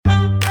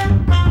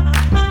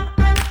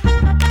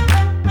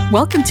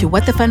Welcome to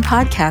WtFun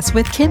Podcast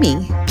with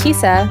Kimmy,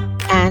 Kisa,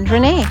 and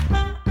Renee.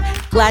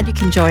 Glad you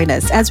can join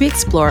us as we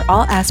explore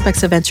all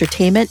aspects of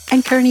entertainment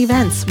and current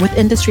events with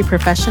industry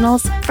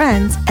professionals,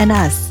 friends, and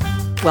us.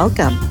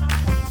 Welcome.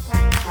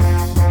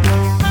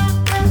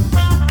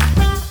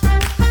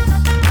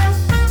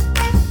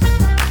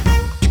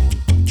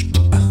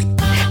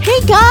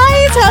 Hey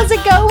guys, how's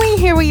it going?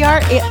 Here we are,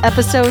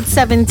 episode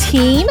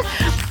 17.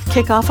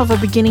 Kickoff of a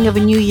beginning of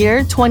a new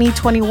year,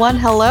 2021.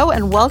 Hello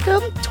and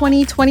welcome,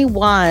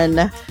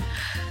 2021.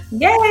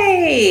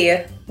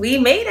 Yay! We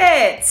made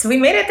it. We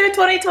made it through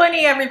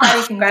 2020,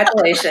 everybody.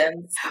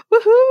 Congratulations.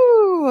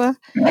 Woohoo!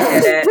 We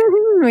did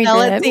it. Now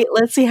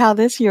let's see how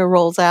this year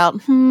rolls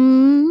out.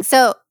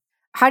 So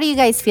how do you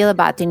guys feel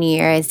about the new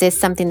year? Is this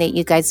something that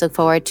you guys look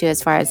forward to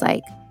as far as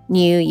like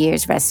New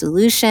Year's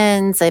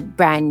resolutions, a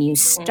brand new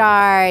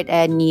start,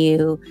 a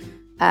new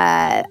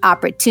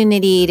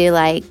opportunity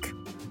to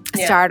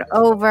start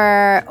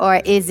over?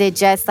 Or is it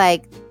just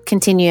like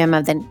continuum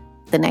of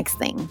the next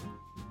thing?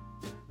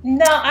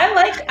 No,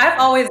 I've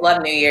always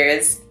loved New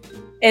Year's.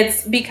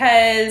 It's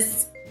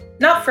because,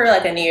 not for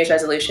like a New Year's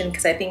resolution,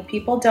 because I think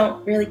people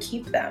don't really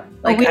keep them.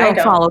 Like we don't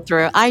follow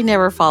through. I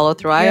never follow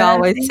through. I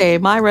always say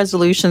my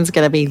resolution's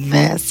going to be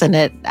this, and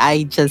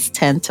I just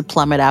tend to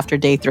plummet after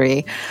day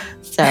 3.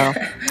 So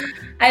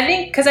I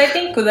think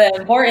the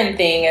important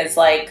thing is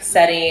like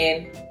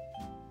setting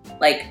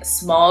like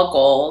small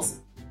goals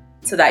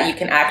so that you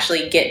can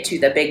actually get to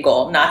the big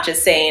goal, not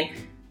just saying,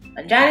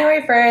 on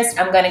January 1st,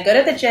 I'm going to go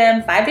to the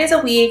gym 5 days a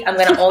week. I'm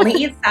going to only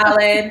eat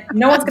salad.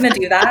 No one's going to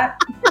do that.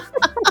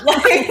 No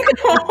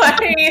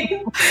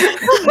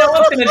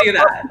one's going to do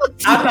that.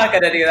 I'm not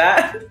going to do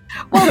that.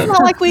 Well, it's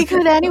not like we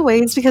could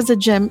anyways because the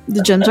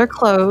gyms are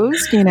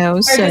closed, Or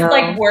just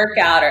like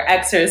workout or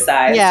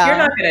exercise. Yeah. You're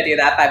not going to do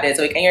that 5 days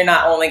a week, and you're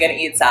not only going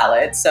to eat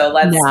salad. So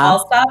let's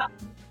all stop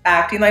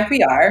acting like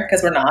we are,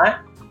 because we're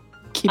not.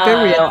 Keep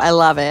it real. I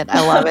love it.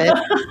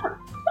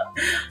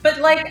 But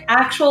like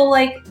actual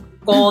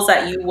goals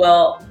that you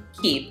will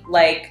keep,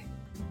 like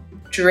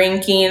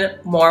drinking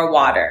more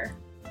water.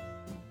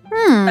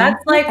 That's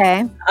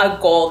a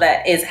goal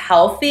that is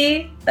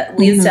healthy, that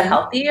leads to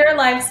healthier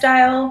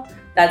lifestyle,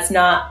 that's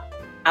not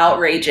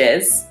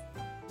outrageous,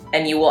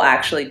 and you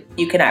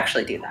can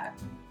actually do that.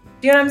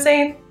 Do you know what I'm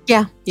saying?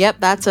 Yeah. Yep.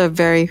 That's a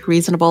very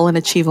reasonable and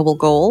achievable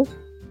goal.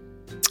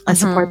 I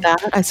support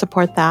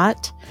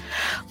that.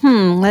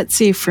 Let's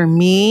see. For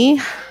me,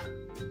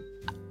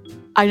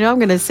 I know I'm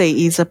going to say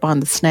ease up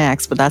on the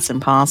snacks, but that's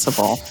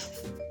impossible.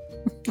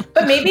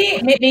 But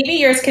maybe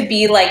yours could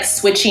be like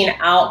switching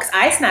out, because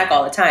I snack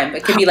all the time, but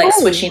it could be like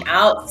switching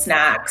out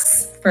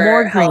snacks for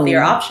more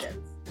healthier options.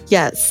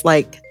 Yes,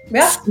 like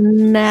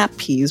snap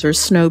peas or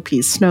snow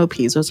peas. Snow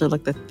peas, those are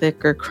like the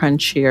thicker,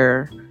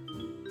 crunchier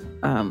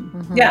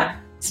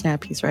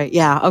snap peas, right?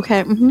 Yeah,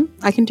 okay.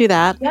 I can do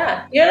that.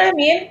 Yeah, you know what I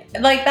mean?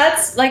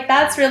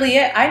 That's really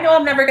it. I know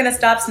I'm never going to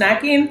stop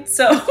snacking,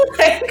 so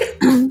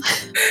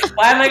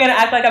why am I going to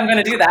act like I'm going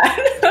to do that?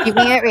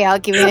 Keeping it real.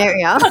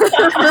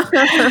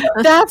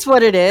 That's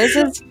what it is.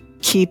 It's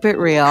keep it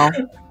real.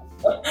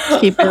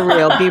 Keep it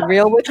real. Be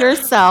real with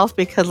yourself,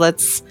 because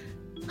let's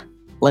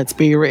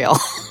be real.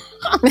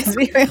 Let's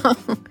be real.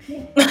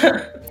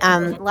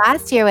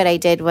 Last year what I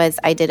did was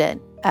I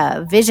did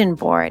a vision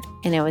board,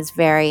 and it was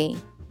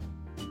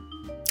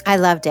I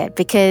loved it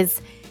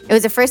because it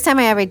was the first time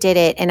I ever did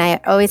it, and I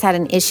always had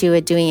an issue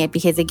with doing it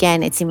because,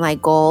 again, it seemed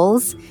like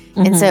goals.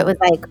 And so it was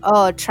like,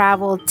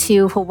 travel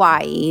to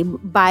Hawaii,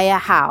 buy a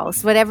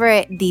house,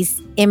 whatever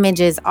these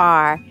images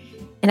are.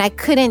 And I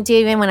couldn't do,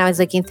 even when I was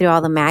looking through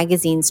all the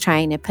magazines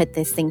trying to put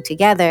this thing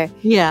together.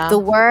 Yeah. The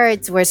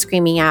words were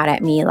screaming out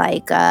at me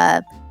like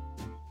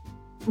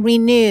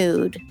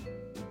renewed,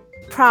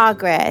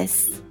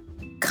 progress,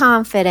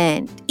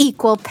 confident,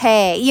 equal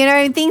pay,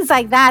 things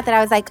like that I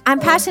was like, I'm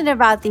passionate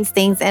about these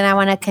things, and I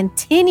want to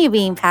continue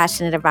being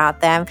passionate about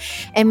them,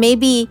 and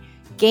maybe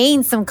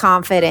gain some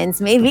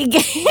confidence, you know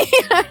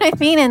what I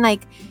mean? And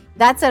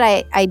that's what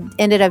I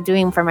ended up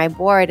doing for my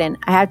board. And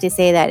I have to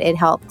say that it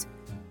helped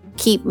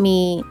keep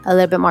me a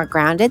little bit more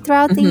grounded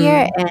throughout the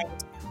year. And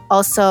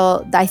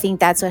also I think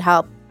that's what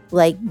helped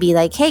be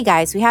like, hey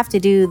guys, we have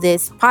to do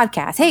this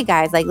podcast. Hey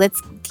guys,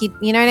 let's keep,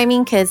 you know what I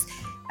mean? Because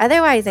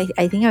otherwise, I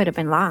think I would have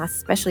been lost,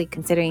 especially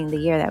considering the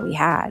year that we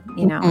had.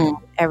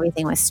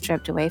 Everything was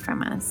stripped away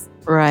from us.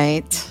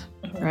 Right.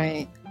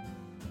 Right.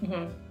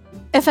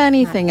 If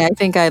anything, I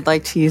think I'd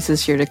like to use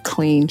this year to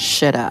clean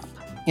shit up.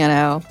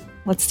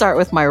 Let's start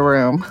with my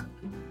room.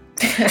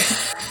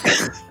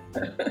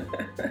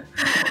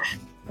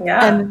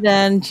 And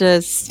then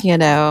just,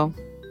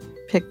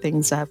 pick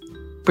things up,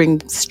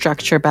 bring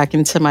structure back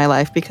into my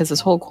life, because this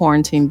whole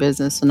quarantine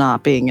business and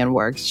not being in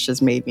work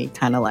just made me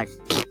kind of a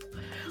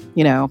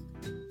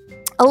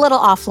little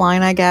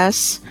offline, I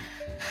guess.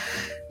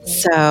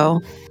 So.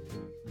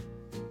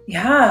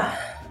 Yeah.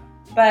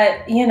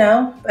 But,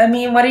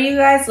 what are you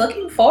guys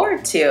looking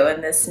forward to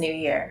in this new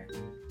year?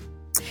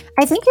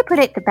 I think you put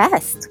it the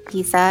best,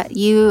 Kisa.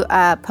 You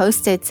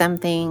posted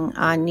something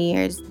on New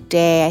Year's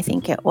Day, I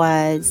think it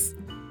was,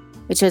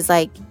 which was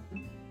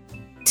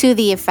to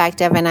the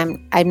effect of, and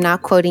I'm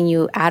not quoting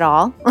you at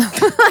all.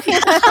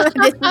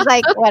 This is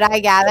like what I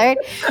gathered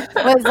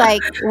was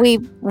like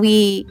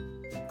we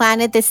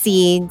planted the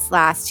seeds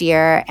last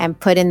year and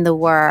put in the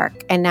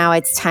work, and now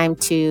it's time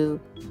to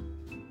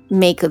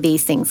make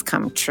these things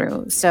come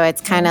true. So it's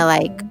kind of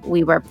like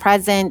we were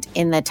present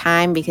in the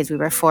time because we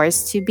were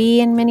forced to be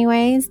in many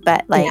ways,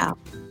 but like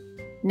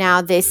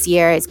now this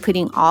year is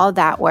putting all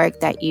that work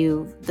that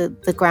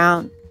the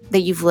ground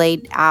that you've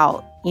laid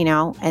out, you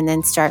know, and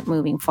then start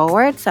moving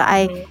forward. So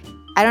I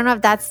don't know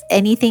if that's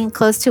anything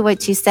close to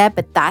what you said,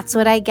 but that's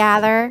what I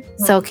gather.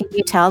 So can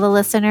you tell the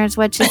listeners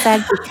what you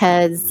said?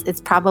 Because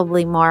it's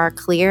probably more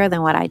clear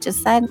than what I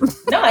just said.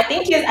 No, I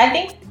think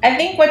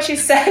what you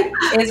said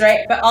is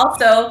right. But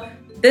also,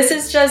 this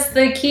is just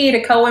the key to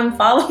go and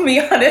follow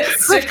me on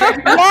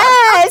Instagram.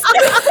 Yes.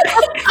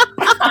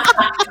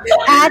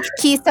 At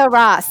Kisa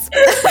Ross.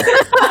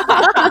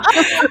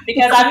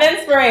 Because I'm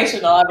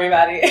inspirational,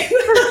 everybody.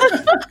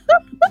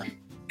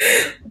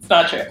 It's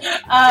not true.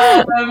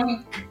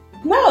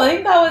 No, I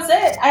think that was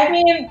it. I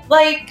mean,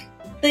 like,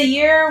 the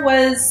year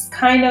was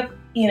kind of,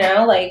 you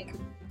know, like,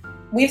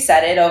 we've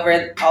said it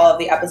over all of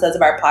the episodes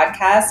of our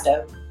podcast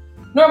of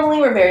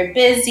normally we're very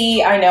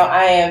busy. I know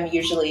I am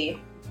usually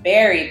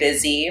very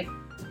busy,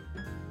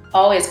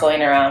 always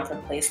going around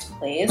from place to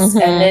place.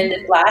 And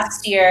then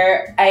last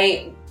year,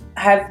 I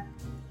have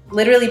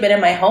literally been in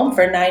my home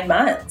for 9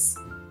 months.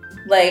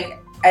 Like,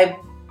 I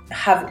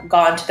have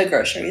gone to the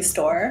grocery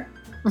store.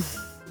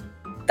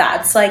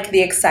 That's like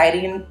the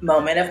exciting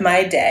moment of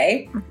my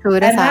day.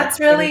 And that's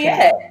really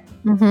it.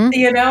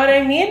 You know what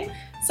I mean?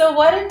 So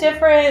what a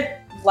different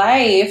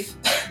life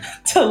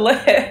to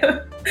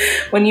live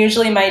when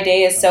usually my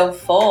day is so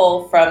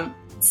full from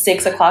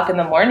 6 o'clock in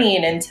the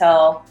morning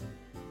until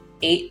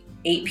 8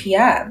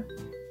 p.m.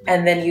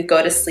 And then you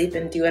go to sleep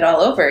and do it all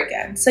over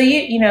again. So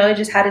you know, it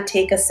just had to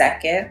take a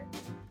second.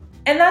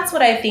 And that's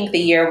what I think the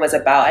year was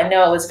about. I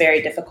know it was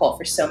very difficult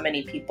for so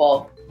many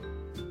people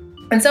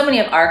and so many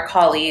of our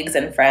colleagues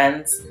and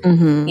friends,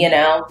 you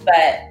know,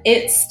 but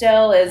it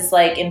still is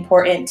like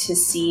important to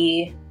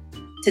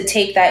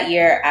take that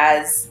year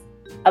as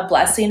a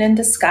blessing in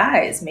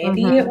disguise.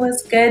 Maybe it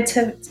was good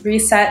to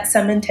reset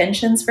some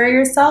intentions for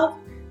yourself.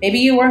 Maybe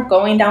you weren't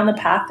going down the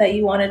path that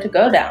you wanted to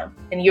go down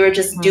and you were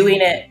just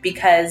doing it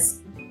because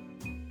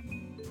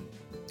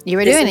you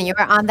were doing it. You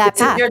were on that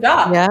path. It's your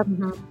job. Yeah.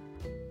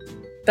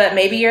 But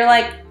maybe you're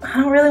like,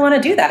 I don't really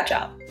want to do that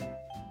job.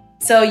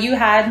 So you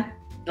had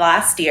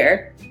last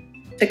year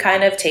to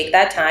kind of take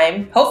that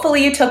time.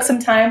 Hopefully you took some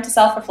time to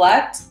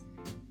self-reflect.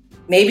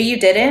 Maybe you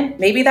didn't.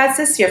 Maybe that's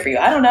this year for you.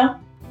 I don't know.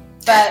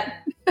 But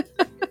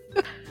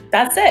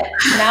that's it.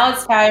 Now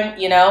it's time,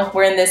 you know,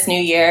 we're in this new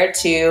year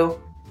to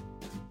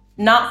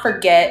not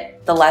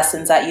forget the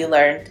lessons that you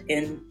learned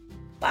in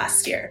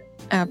last year.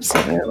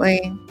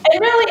 Absolutely. And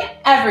really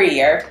every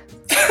year.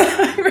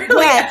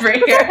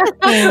 Every year.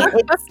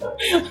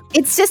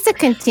 It's just a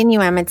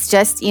continuum. It's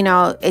just, you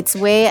know, it's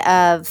way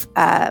of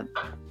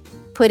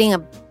putting a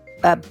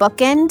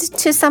bookend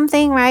to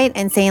something, right?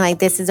 And saying like,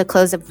 this is a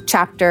close of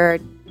chapter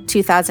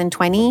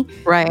 2020.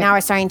 Right. Now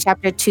we're starting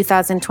chapter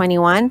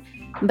 2021.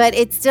 But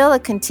it's still a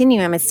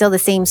continuum. It's still the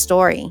same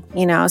story,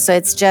 you know? So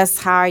it's just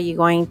how are you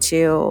going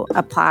to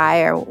apply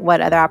or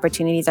what other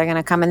opportunities are going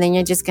to come? And then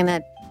you're just going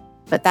to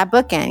put that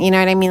bookend, you know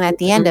what I mean, at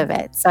the end of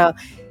it. So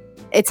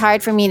it's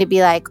hard for me to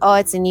be like, oh,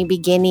 it's a new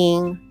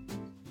beginning,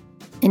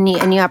 a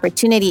new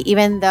opportunity,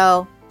 even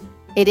though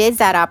it is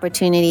that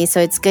opportunity. So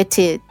it's good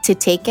to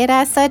take it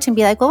as such and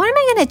be like, well, what am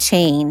I going to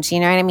change? You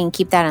know what I mean?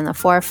 Keep that on the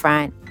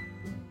forefront.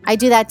 I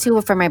do that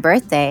too for my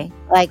birthday.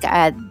 Like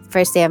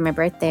first day of my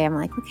birthday, I'm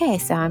like, okay,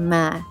 so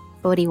I'm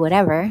 40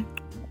 whatever.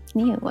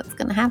 What's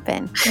going to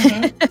happen?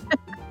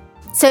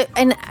 So,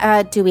 and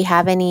do we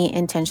have any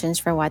intentions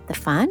for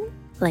WtFun?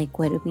 Like,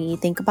 what do we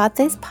think about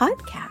this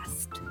podcast?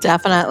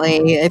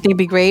 Definitely. I think it'd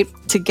be great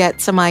to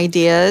get some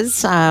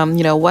ideas.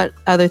 You know, what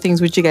other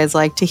things would you guys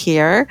like to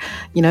hear?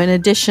 You know, in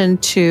addition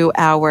to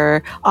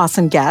our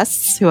awesome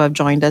guests who have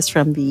joined us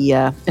from the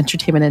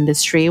entertainment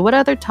industry, what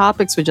other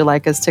topics would you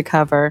like us to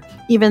cover,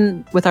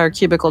 even with our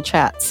cubicle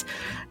chats?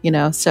 You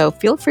know, so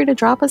feel free to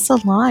drop us a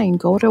line.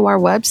 Go to our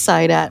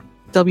website at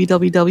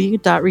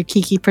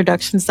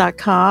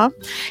www.rikikiproductions.com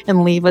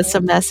and leave us a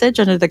message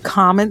under the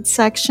comments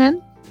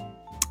section.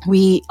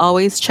 We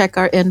always check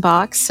our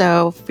inbox,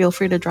 so feel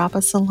free to drop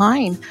us a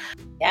line.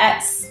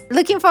 Yes.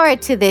 Looking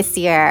forward to this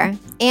year.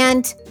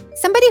 And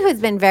somebody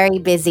who's been very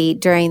busy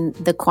during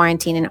the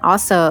quarantine and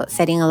also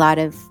setting a lot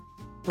of,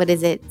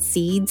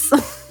 seeds?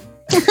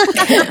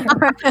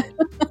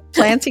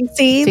 Planting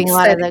seeds. Doing a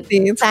lot of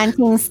the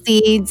planting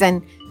seeds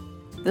and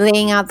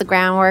laying out the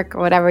groundwork or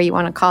whatever you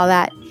want to call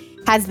that,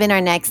 has been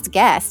our next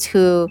guest,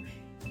 who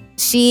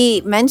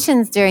she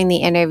mentions during the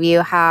interview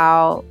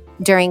how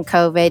during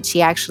COVID,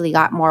 she actually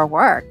got more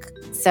work.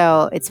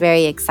 So it's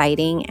very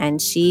exciting.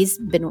 And she's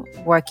been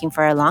working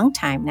for a long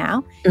time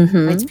now.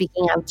 We're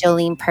speaking of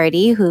Jolene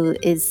Purdy, who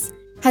has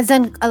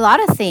done a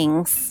lot of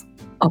things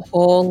A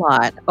whole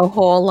lot.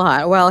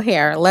 Well,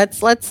 here, let's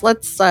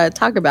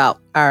talk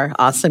about our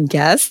awesome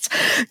guest.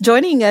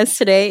 Joining us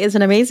today is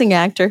an amazing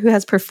actor who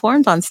has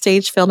performed on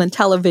stage, film, and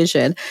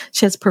television.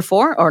 She has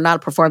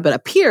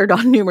appeared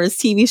on numerous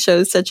TV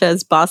shows such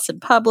as Boston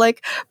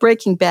Public,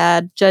 Breaking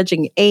Bad,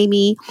 Judging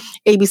Amy,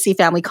 ABC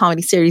Family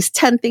Comedy Series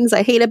 10 Things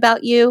I Hate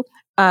About You,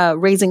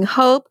 Raising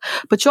Hope,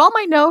 but you all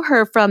might know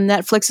her from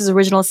Netflix's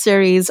original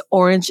series,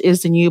 Orange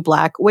is the New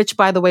Black, which,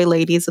 by the way,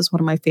 ladies, is one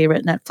of my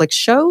favorite Netflix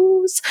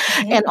shows.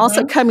 Mm-hmm. And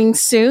also coming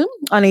soon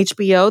on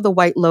HBO, The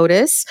White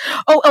Lotus.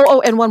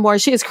 And one more.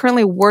 She is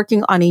currently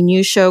working on a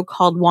new show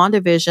called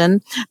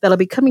WandaVision that'll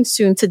be coming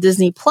soon to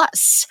Disney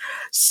Plus.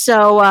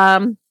 So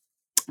I'm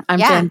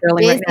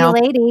fangirling right now.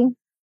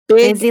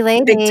 Busy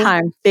lady.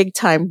 Big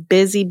time.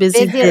 Busy.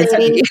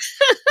 Lady.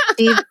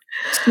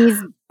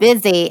 She's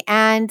busy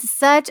and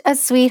such a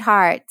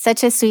sweetheart.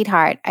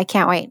 I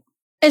can't wait.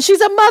 And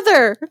she's a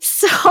mother.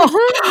 So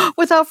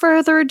without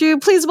further ado,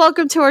 please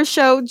welcome to our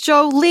show,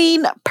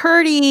 Jolene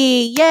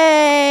Purdy.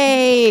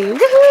 Yay.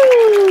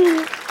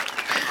 Woo-hoo.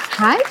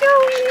 Hi,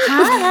 Jolene.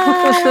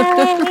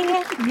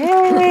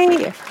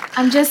 Hi. Yay.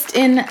 I'm just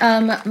in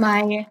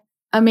my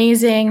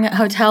amazing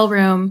hotel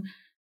room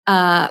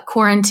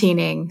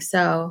quarantining.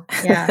 So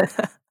yeah.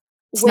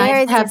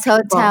 Where is this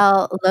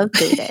hotel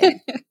located?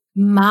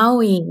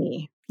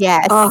 Maui.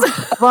 Yes. Of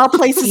all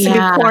places to be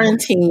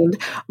quarantined,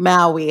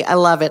 Maui. I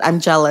love it. I'm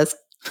jealous.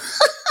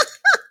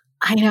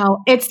 I know.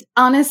 It's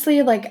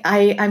honestly like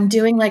I'm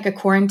doing like a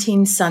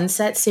quarantine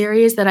sunset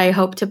series that I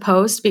hope to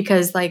post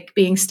because like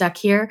being stuck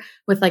here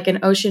with like an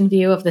ocean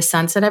view of the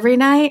sunset every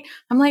night,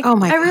 I'm like,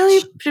 I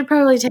really should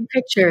probably take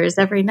pictures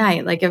every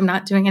night. Like I'm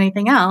not doing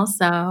anything else.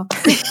 So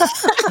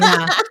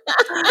yeah.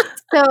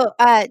 So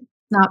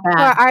not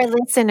bad. For our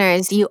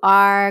listeners, you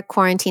are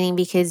quarantining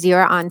because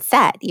you're on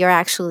set. You're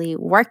actually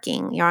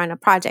working. You're on a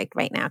project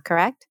right now,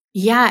 correct?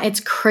 Yeah,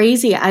 it's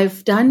crazy.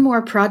 I've done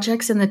more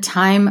projects in the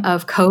time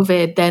of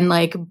COVID than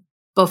like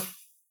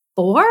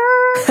before.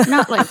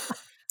 Not like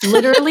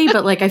literally,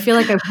 but like I feel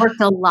like I've worked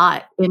a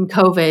lot in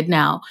COVID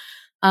now.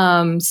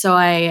 So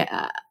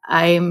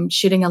I'm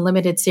shooting a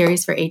limited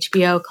series for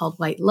HBO called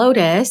White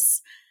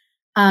Lotus.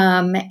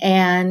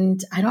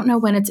 And I don't know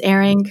when it's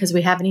airing because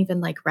we haven't even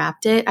like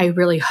wrapped it. I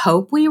really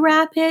hope we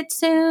wrap it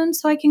soon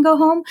so I can go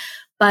home.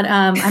 But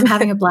I'm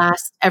having a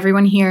blast.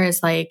 Everyone here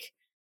is like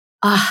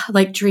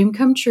dream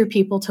come true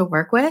people to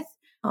work with.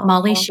 Oh.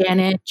 Molly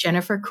Shannon,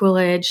 Jennifer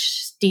Coolidge,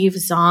 Steve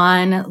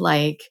Zahn,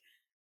 like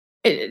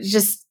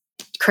just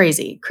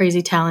crazy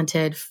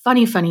talented,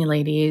 funny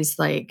ladies.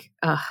 Like,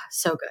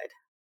 so good.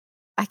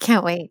 I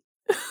can't wait.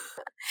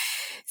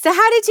 So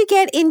how did you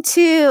get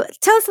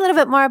tell us a little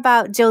bit more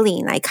about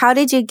Jolene. Like, how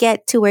did you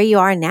get to where you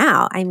are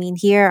now? I mean,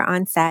 here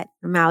on set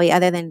in Maui,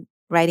 other than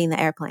riding the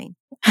airplane.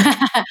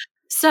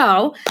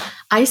 So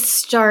I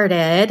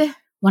started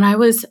when I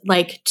was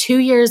like 2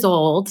 years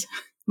old.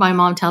 My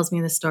mom tells me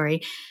the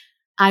story.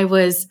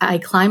 I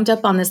climbed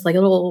up on this like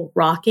little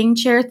rocking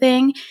chair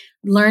thing,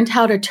 learned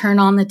how to turn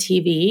on the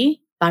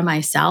TV by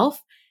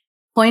myself,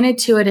 pointed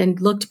to it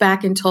and looked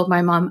back and told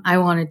my mom, I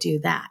want to do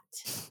that.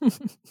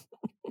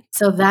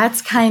 So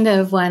that's kind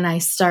of when I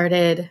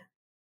started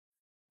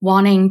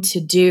wanting to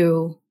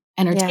do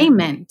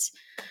entertainment.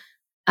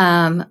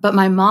 Yeah. But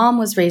my mom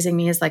was raising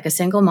me as like a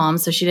single mom.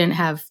 So she didn't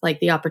have like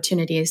the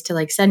opportunities to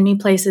like send me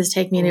places,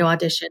 take me to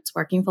auditions,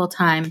 working full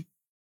time.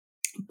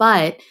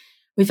 But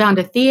we found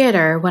a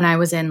theater when I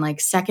was in like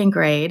second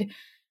grade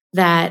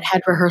that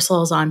had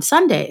rehearsals on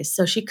Sundays.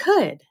 So she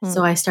could.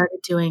 So I started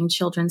doing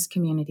children's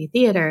community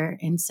theater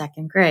in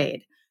second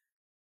grade.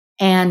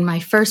 And my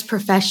first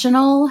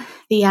professional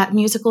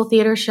musical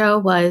theater show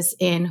was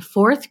in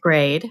fourth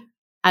grade.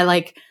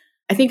 I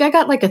think I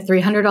got like a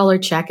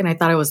 $300 check and I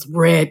thought I was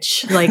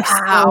rich, like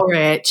so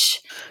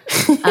rich.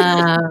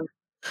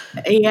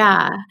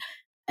 Yeah.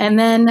 And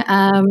then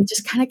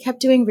just kind of kept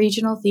doing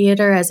regional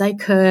theater as I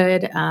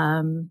could.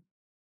 And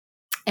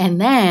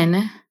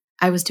then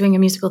I was doing a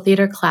musical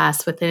theater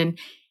class with an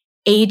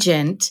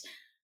agent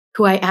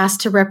who I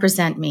asked to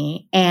represent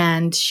me,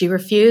 and she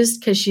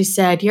refused because she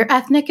said, you're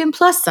ethnic and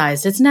plus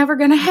size. It's never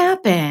going to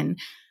happen.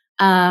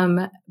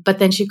 But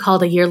then she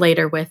called a year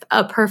later with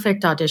a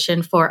perfect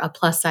audition for a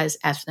plus size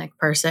ethnic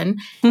person.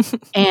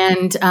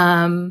 And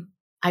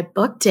I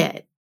booked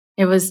it.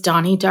 It was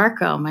Donnie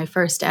Darko, my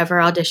first ever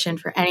audition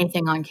for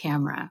anything on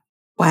camera.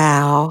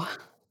 Wow.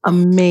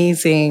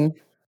 Amazing.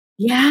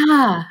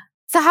 Yeah.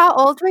 So how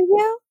old were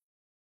you?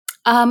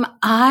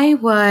 I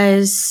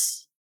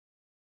was,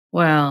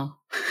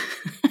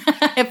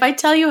 if I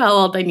tell you how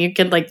old, then you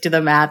can like do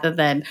the math and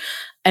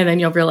then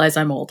you'll realize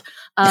I'm old.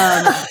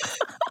 I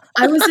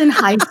was in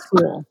high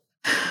school.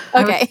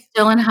 Okay. I was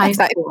still in high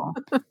school.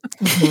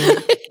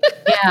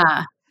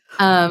 Yeah.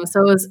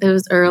 So it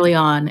was early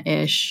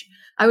on-ish.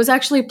 I was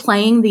actually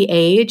playing the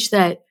age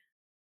that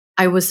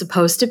I was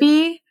supposed to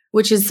be,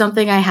 which is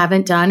something I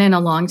haven't done in a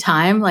long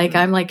time. Like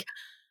I'm like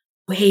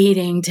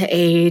waiting to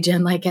age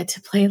and like get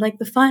to play like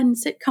the fun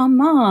sitcom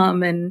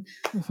mom. And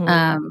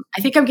I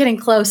think I'm getting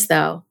close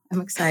though. I'm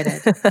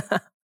excited.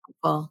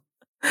 Cool.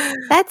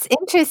 That's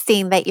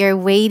interesting that you're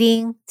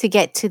waiting to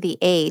get to the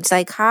age.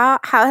 Like how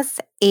has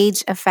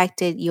age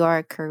affected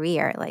your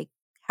career? Like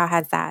how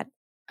has that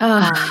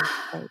gone?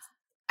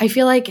 I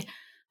feel like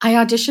I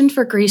auditioned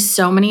for Grease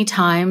so many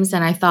times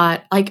and I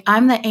thought like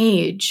I'm the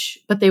age,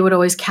 but they would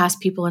always cast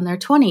people in their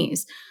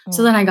 20s.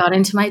 So then I got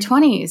into my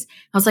 20s.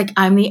 I was like,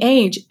 I'm the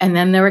age. And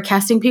then they were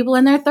casting people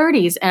in their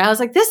 30s. And I was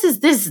like, this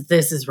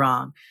is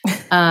wrong.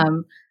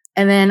 And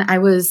then I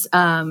was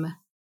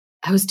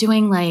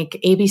doing like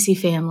ABC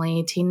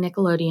Family, teen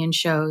Nickelodeon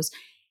shows.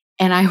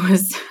 And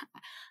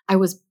I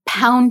was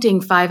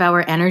pounding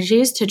 5-hour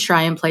energies to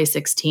try and play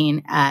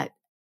 16 at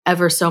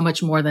ever so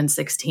much more than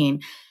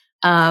 16.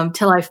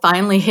 Till I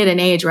finally hit an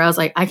age where I was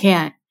like, I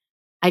can't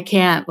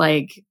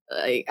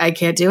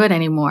do it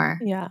anymore.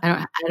 Yeah.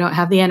 I don't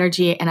have the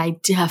energy and I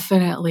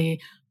definitely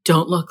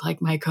don't look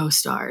like my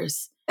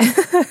co-stars.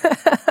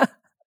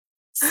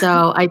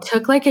 So I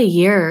took like a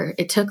year.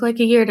 It took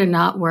like a year to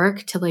not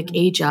work to like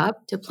age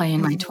up to play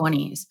in my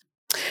 20s.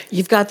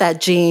 You've got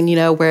that gene,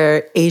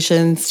 where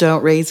Asians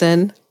don't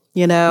raisin,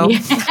 Yeah.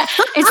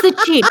 It's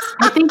the cheeks.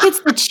 I think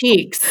it's the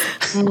cheeks.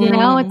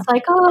 It's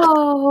like,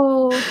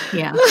 oh,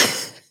 yeah.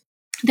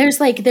 There's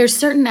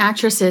certain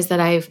actresses that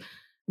I've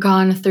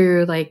gone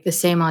through like the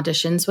same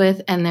auditions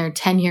with and they're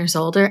 10 years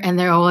older and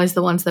they're always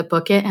the ones that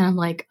book it. And I'm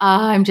like,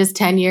 I'm just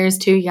 10 years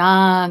too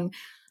young.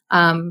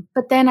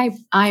 But then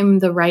I'm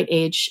the right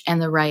age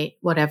and the right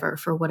whatever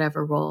for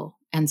whatever role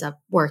ends up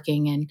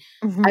working. And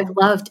I've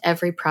loved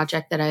every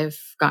project that I've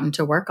gotten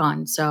to work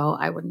on. So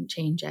I wouldn't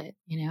change it,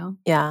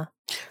 Yeah.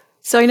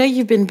 So I know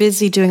you've been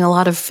busy doing a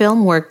lot of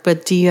film work,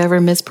 but do you ever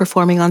miss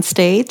performing on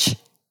stage?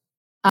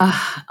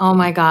 Oh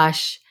my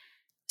gosh.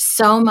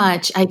 So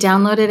much. I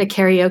downloaded a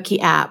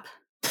karaoke app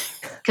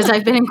because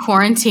I've been in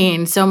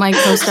quarantine. So my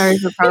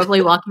co-stars are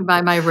probably walking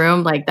by my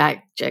room like,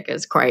 that chick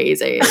is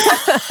crazy.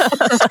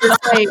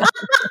 Just like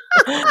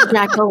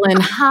Jekyll and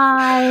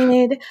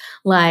Hyde,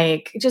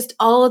 like just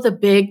all of the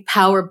big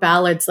power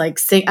ballads. Like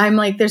I'm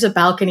like, there's a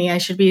balcony. I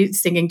should be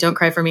singing "Don't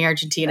Cry for Me,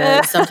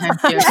 Argentina" sometime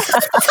soon.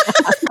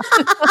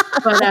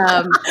 But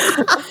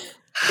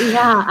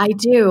yeah, I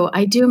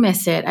do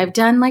miss it. I've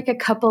done like a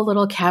couple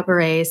little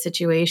cabaret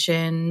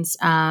situations.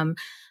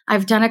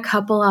 I've done a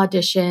couple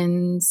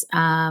auditions,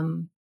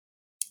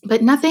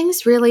 but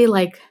nothing's really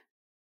like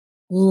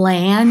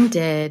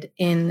landed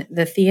in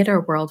the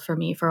theater world for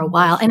me for a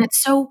while. And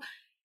it's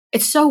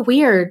so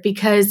weird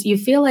because you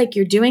feel like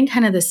you're doing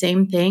kind of the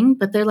same thing,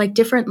 but they're like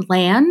different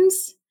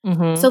lands.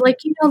 So like,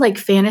 like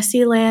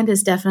Fantasyland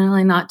is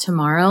definitely not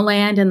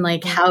Tomorrowland, and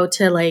like how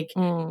to like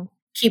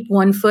keep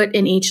one foot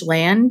in each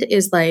land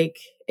is like,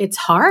 it's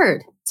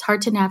hard. It's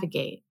hard to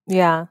navigate.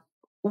 Yeah.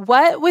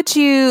 What would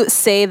you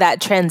say that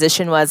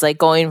transition was, like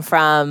going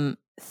from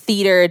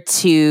theater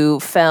to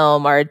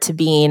film or to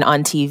being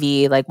on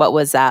TV? Like, what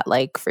was that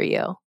like for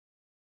you?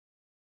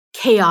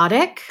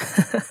 Chaotic.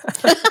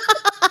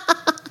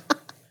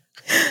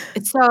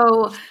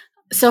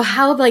 So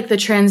how like the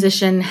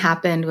transition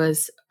happened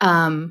was,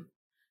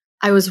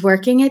 I was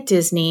working at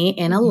Disney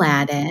in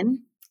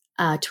Aladdin,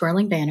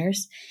 twirling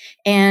banners.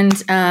 And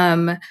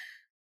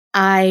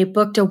I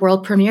booked a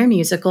world premiere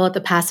musical at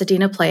the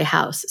Pasadena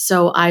Playhouse.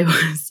 So I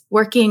was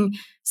working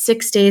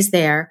 6 days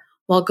there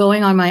while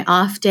going on my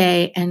off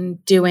day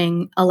and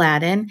doing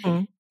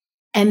Aladdin.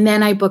 And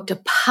then I booked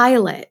a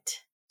pilot.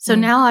 So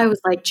now I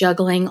was like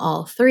juggling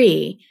all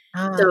three.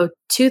 So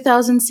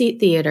 2,000 seat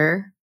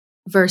theater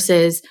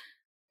versus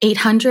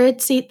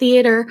 800 seat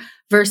theater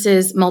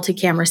versus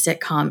multi-camera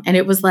sitcom. And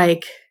it was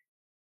like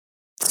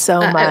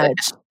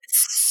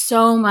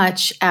so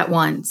much at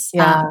once.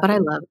 Yeah. But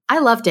I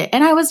loved it.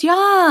 And I was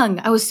young.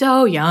 I was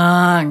so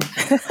young.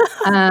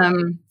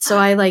 So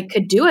I like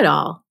could do it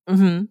all.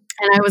 And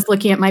I was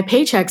looking at my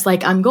paychecks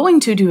like, I'm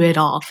going to do it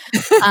all.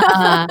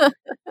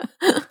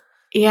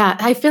 Yeah,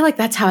 I feel like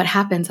that's how it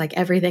happens, like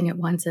everything at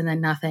once and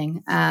then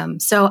nothing.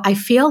 So I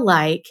feel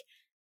like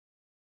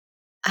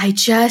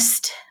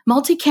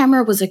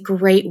multi-camera was a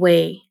great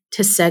way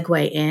to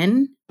segue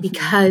in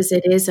because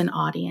it is an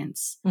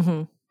audience.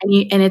 And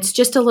it's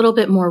just a little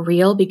bit more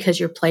real because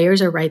your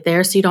players are right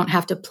there. So you don't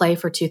have to play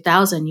for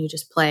 2,000. You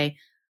just play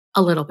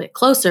a little bit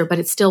closer, but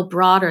it's still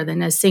broader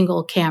than a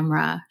single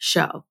camera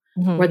show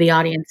where the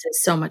audience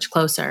is so much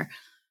closer.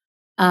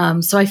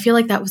 So I feel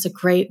like that was a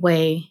great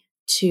way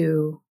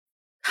to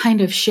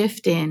kind of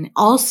shift in.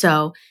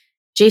 Also,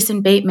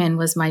 Jason Bateman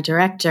was my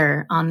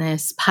director on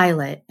this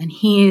pilot, and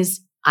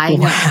I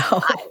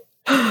know.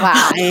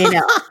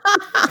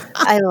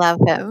 I love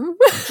him.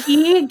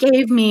 He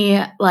gave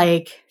me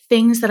like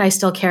things that I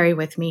still carry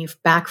with me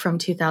back from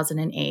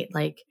 2008.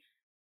 Like,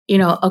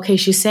 okay,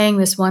 she's saying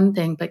this one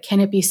thing, but can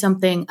it be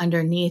something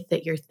underneath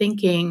that you're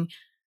thinking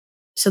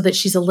so that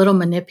she's a little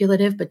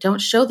manipulative, but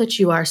don't show that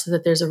you are so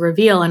that there's a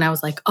reveal. And I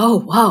was like, oh,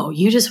 whoa,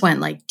 you just went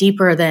like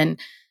deeper than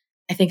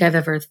I think I've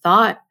ever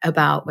thought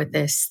about with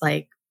this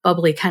like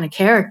bubbly kind of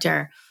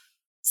character.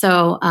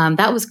 So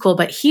that was cool.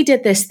 But he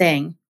did this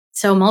thing.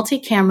 So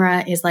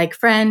multi-camera is like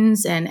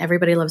Friends and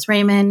Everybody Loves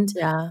Raymond,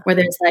 where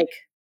there's like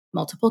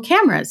multiple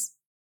cameras.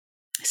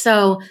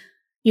 So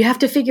you have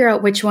to figure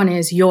out which one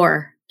is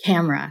your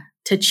camera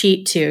to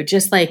cheat to.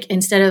 Just like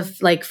instead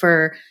of like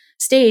for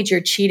stage,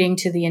 you're cheating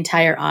to the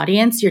entire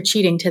audience, you're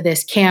cheating to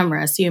this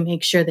camera. So you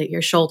make sure that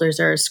your shoulders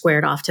are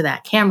squared off to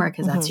that camera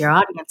because that's your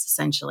audience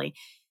essentially.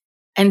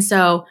 And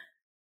so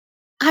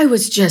I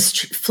was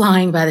just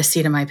flying by the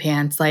seat of my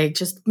pants, like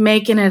just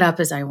making it up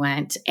as I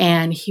went.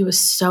 And he was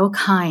so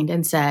kind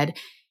and said,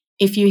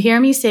 if you hear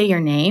me say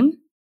your name,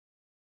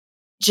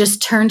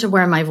 just turn to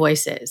where my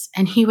voice is.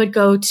 And he would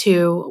go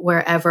to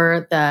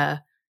wherever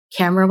the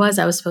camera was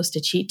I was supposed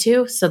to cheat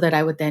to so that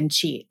I would then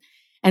cheat.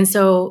 And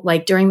so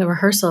like during the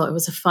rehearsal, it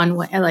was a fun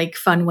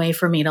way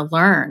for me to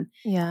learn.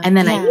 Yeah. And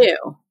then I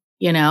knew,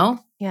 you know?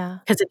 Yeah.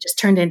 Because it just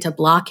turned into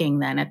blocking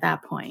then at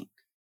that point.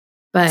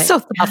 But so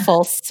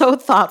thoughtful, so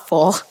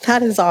thoughtful.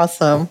 That is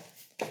awesome.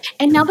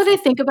 And now that I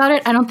think about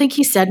it, I don't think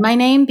he said my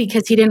name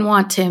because he didn't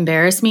want to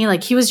embarrass me.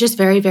 Like he was just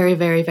very, very,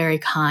 very, very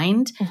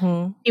kind.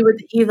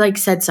 He like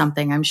said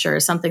something, I'm sure,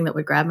 something that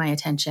would grab my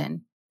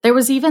attention. There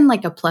was even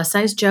like a plus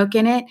size joke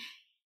in it.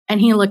 And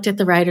he looked at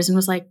the writers and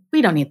was like,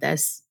 we don't need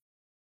this.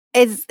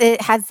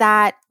 Has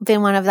that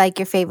been one of like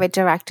your favorite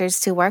directors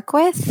to work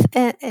with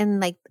in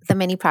like the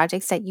many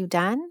projects that you've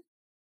done?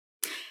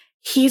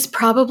 He's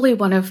probably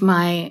one of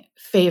my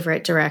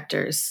favorite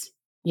directors.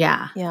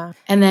 Yeah. Yeah.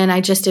 And then I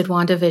just did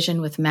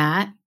WandaVision with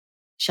Matt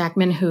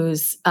Shackman,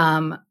 who's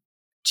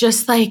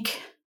just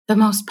like the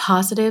most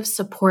positive,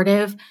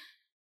 supportive,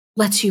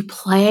 lets you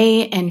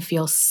play and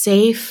feel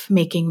safe,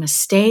 making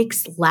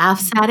mistakes,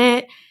 laughs at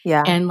it.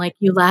 Yeah. And like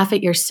you laugh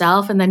at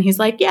yourself. And then he's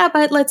like, yeah,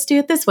 but let's do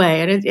it this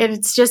way. And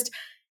it's just,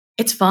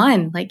 it's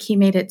fun. Like he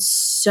made it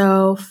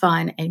so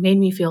fun and made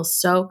me feel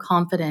so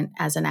confident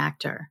as an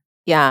actor.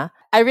 Yeah.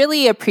 I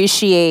really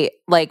appreciate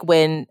like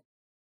when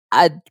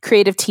a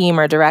creative team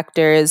or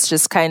directors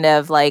just kind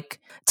of like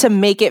to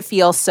make it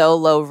feel so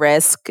low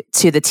risk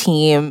to the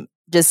team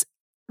just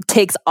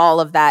takes all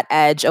of that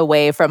edge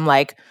away from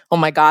like, oh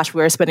my gosh,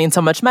 we're spending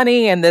so much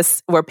money and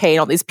we're paying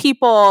all these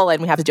people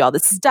and we have to do all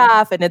this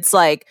stuff. And it's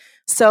like,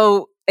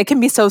 so it can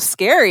be so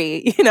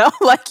scary, you know,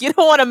 like you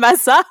don't want to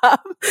mess up,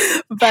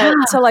 but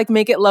to like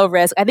make it low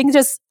risk, I think it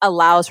just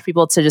allows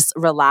people to just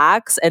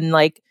relax and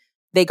like,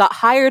 they got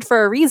hired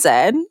for a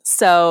reason.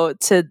 So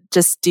to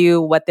just do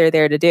what they're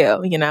there to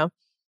do, you know?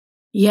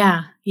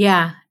 Yeah.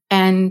 Yeah.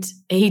 And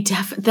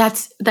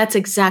that's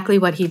exactly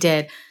what he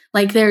did.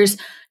 Like there's,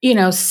 you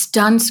know,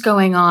 stunts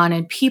going on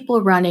and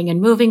people running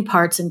and moving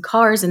parts and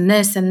cars and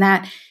this and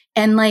that.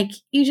 And like,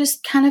 you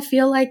just kind of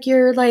feel like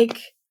you're like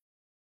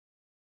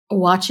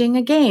watching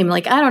a game.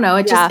 Like, I don't know.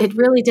 It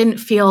really didn't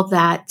feel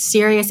that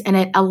serious. And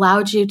it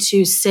allowed you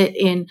to sit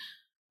in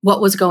what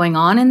was going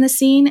on in the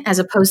scene as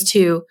opposed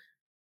to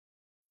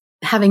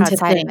having to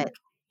think.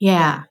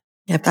 Yeah.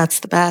 Yep, that's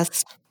the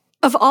best.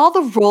 Of all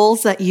the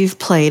roles that you've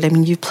played, I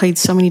mean, you've played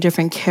so many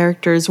different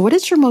characters. What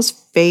is your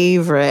most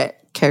favorite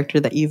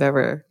character that you've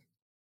ever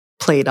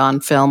played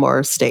on film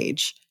or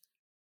stage?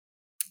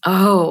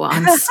 Oh,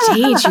 on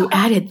stage, you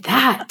added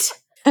that.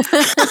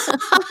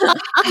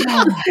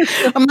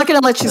 I'm not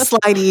going to let you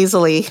slide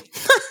easily.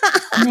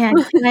 Man,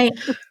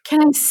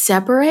 can I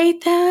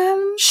separate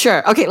them?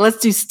 Sure. Okay, let's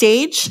do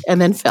stage and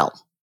then film.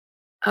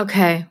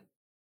 Okay.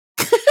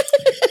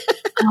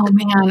 Oh,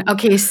 man.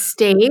 Okay,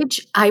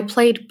 stage. I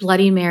played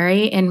Bloody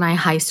Mary in my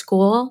high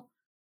school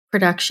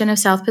production of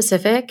South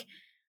Pacific.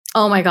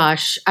 Oh, my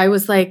gosh. I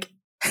was like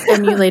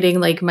emulating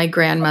like my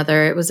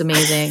grandmother. It was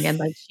amazing. And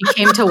like she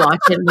came to watch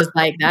it and was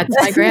like, that's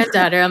my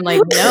granddaughter. I'm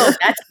like, no,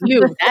 that's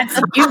you.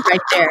 That's you right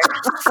there.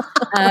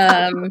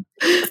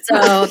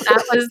 So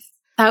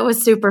that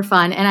was super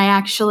fun. And I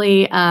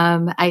actually,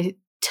 I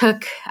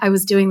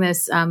was doing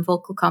this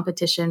vocal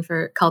competition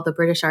called the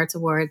British Arts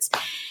Awards.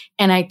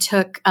 And I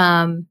took,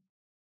 I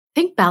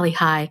think Bally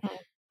High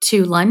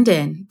to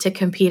London to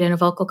compete in a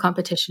vocal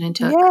competition and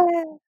took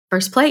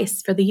first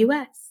place for the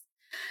US.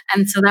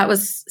 And so that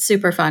was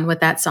super fun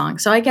with that song.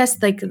 So I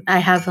guess like I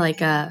have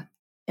like a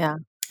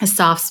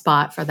soft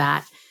spot for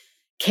that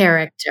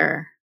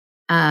character.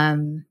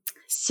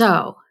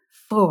 So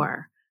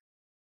for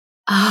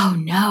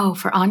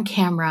on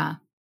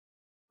camera,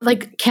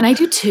 like, can I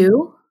do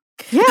two?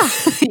 Yeah.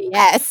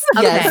 Yes.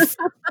 Okay. Yes.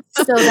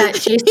 So that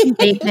Jason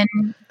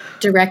Bateman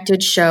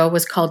directed show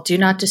was called Do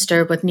Not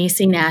Disturb with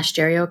Niecy Nash,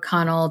 Jerry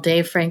O'Connell,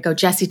 Dave Franco,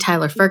 Jesse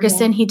Tyler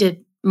Ferguson. Yeah. He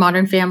did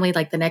Modern Family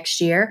like the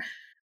next year.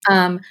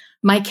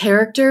 My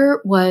character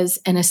was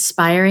an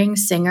aspiring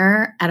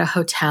singer at a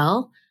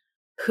hotel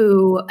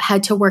who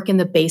had to work in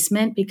the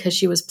basement because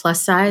she was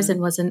plus size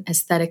and wasn't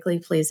aesthetically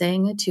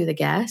pleasing to the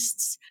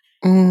guests.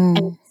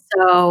 And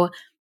so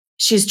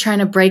she's trying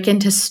to break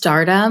into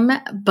stardom,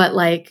 but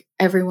like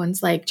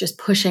everyone's like just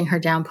pushing her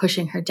down,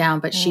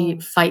 but she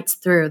fights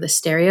through the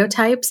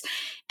stereotypes.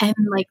 And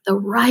like the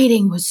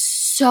writing was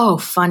so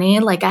funny.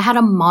 Like I had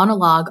a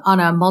monologue on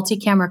a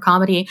multi-camera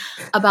comedy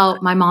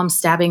about my mom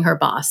stabbing her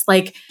boss.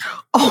 Like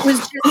it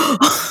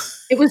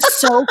was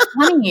so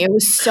funny. It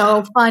was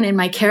so fun. And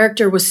my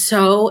character was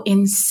so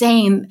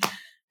insane.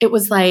 It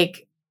was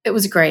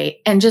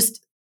great. And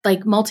just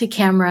like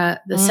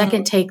multi-camera, the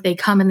second take, they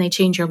come and they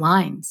change your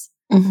lines.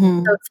 Mm-hmm.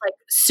 So it's like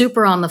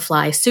super on the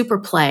fly, super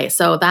play.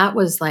 So that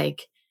was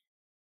like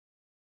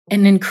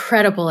an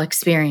incredible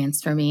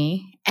experience for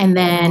me. And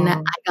then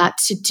I got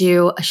to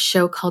do a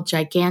show called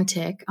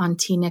Gigantic on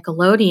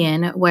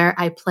Nickelodeon where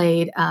I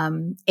played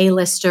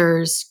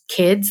A-listers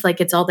kids.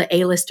 Like it's all the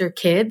A-lister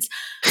kids.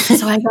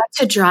 So I got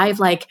to drive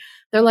like,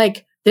 they're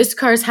like, this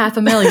car's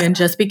 $500,000.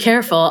 Just be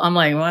careful. I'm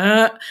like,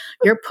 what?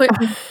 You're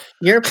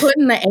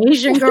putting the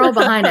Asian girl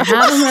behind a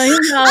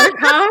 $500,000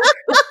 car?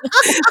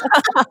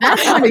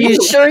 That's on Are you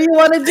sure you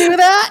want to do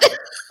that?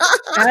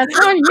 That's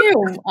on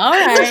you. All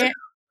right.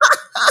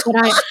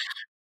 But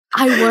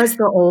I was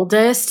the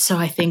oldest, so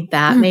I think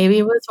that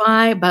maybe was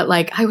why. But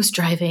like I was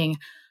driving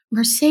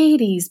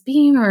Mercedes,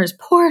 Beamers,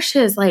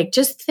 Porsches, like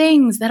just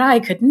things that I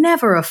could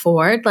never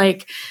afford.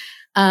 Like,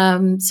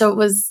 so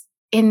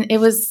it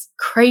was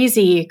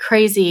crazy,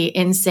 crazy,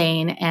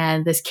 insane.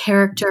 And this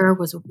character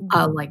was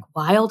a like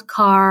wild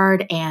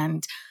card,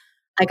 and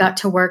I got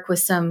to work with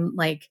some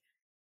like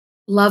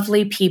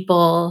lovely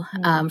people.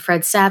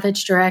 Fred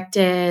Savage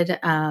directed.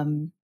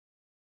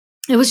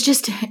 It was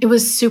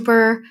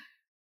super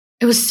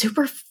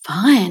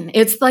fun.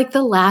 It's like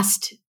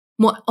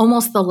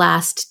almost the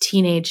last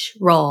teenage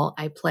role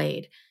I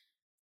played.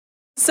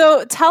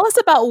 So tell us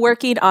about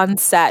working on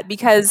set,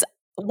 because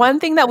one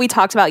thing that we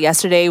talked about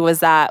yesterday was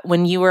that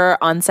when you were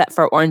on set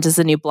for Orange is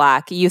the New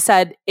Black, you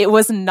said it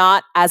was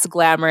not as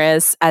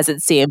glamorous as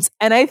it seems.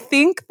 And I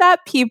think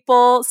that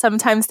people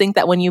sometimes think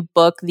that when you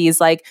book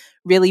these like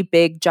really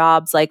big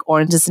jobs like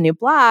Orange is the New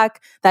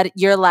Black, that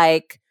you're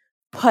like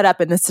put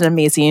up in this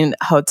amazing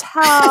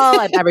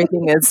hotel and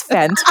everything is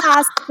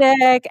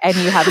fantastic and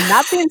you have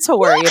nothing to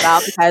worry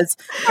about because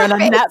you're on a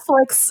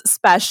Netflix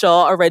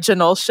special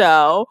original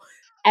show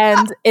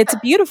and it's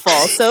beautiful.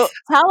 So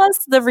tell us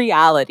the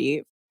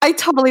reality. I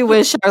totally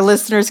wish our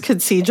listeners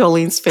could see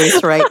Jolene's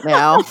face right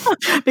now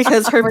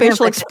because her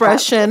facial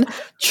expression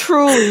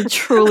truly,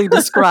 truly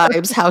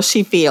describes how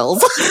she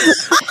feels.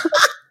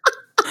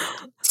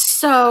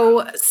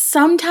 So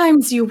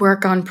sometimes you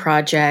work on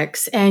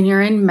projects and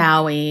you're in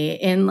Maui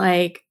in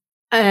like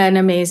an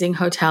amazing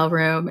hotel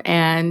room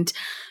and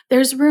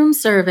there's room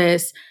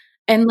service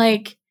and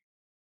like,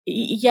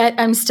 yet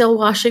I'm still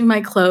washing my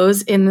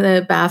clothes in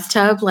the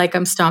bathtub like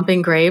I'm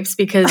stomping grapes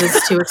because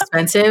it's too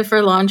expensive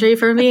for laundry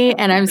for me.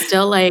 And I'm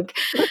still like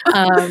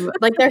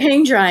they're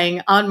hang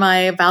drying on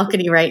my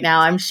balcony right now.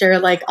 I'm sure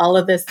like all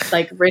of this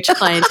like rich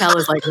clientele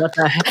is like, what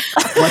the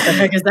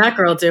heck is that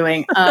girl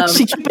doing?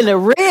 She's keeping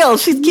it real.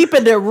 She's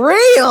keeping it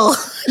real.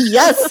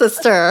 Yes,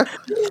 sister.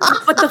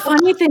 But the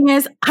funny thing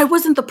is, I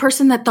wasn't the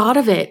person that thought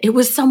of it. It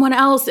was someone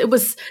else. It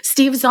was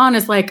Steve Zahn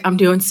is like, I'm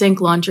doing sink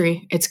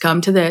laundry. It's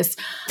come to this.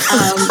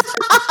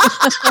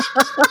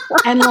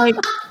 And like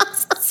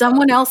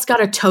someone else got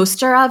a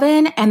toaster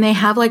oven and they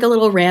have like a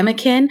little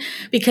ramekin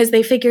because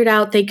they figured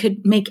out they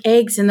could make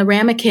eggs in the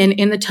ramekin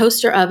in the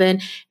toaster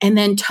oven and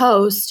then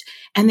toast.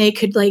 And they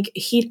could like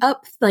heat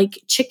up like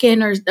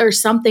chicken or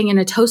something in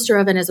a toaster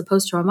oven as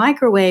opposed to a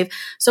microwave.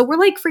 So we're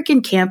like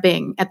freaking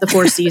camping at the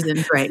Four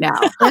Seasons right now.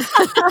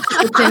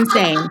 It's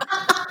insane.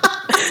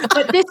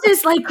 But this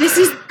is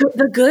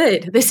the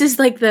good. This is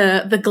like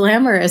the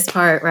glamorous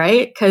part,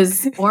 right?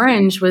 Because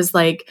Orange was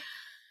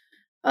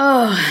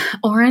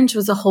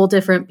a whole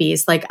different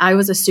beast. Like I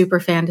was a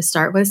super fan to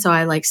start with. So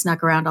I like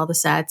snuck around all the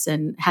sets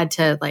and had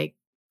to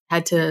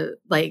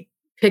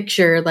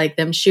picture like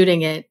them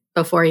shooting it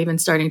before even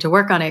starting to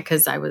work on it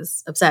because I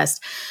was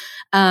obsessed.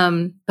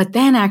 But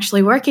then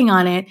actually working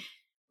on it,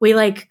 we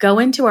like go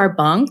into our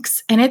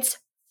bunks and it's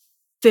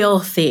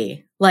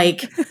filthy.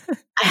 Like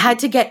I had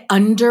to get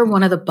under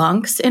one of the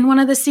bunks in one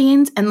of the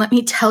scenes and let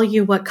me tell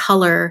you what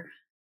color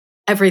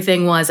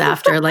everything was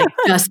after, like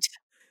just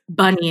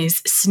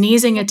bunnies,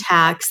 sneezing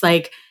attacks.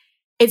 Like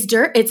it's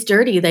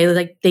dirty.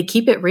 They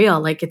keep it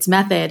real. Like it's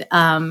method.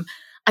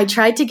 I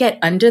tried to get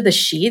under the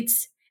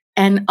sheets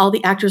and all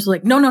the actors were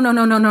like, no,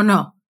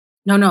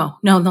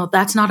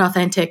 that's not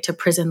authentic to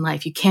prison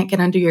life. You can't get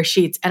under your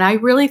sheets. And I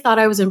really thought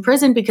I was in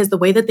prison because the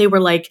way that they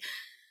were like,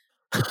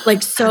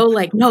 so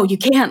like, no, you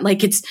can't,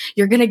 like,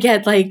 you're going to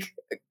get like,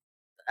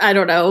 I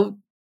don't know,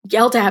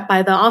 yelled at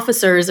by the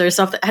officers or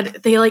something.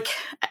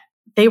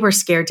 They were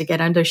scared to get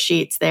under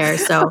sheets there.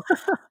 So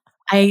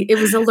it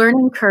was a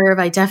learning curve.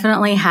 I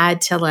definitely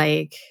had to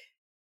like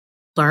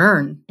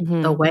learn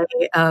the way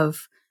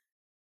of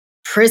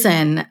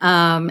prison.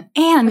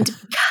 And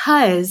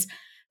because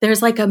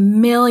there's like a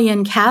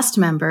million cast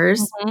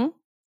members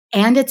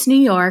and it's New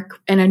York,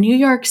 and a New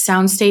York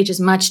soundstage is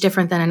much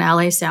different than an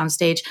LA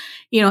soundstage.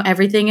 You know,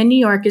 everything in New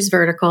York is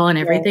vertical and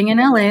everything in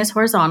LA is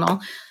horizontal.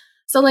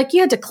 So like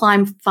you had to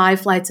climb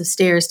 5 flights of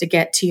stairs to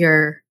get to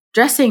your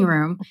dressing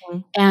room.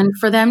 And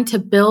for them to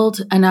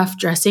build enough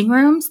dressing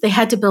rooms, they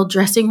had to build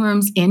dressing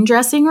rooms in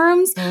dressing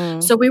rooms.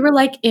 So we were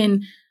like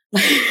in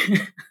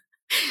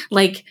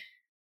like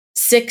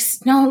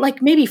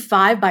maybe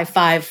 5 by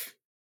 5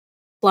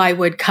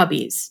 plywood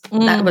cubbies.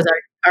 That was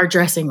our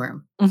dressing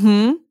room.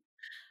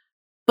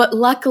 But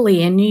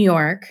luckily in New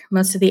York,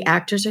 most of the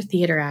actors are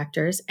theater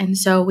actors. And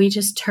so we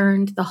just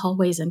turned the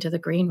hallways into the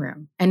green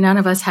room. And none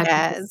of us had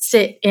to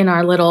sit in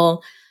our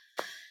little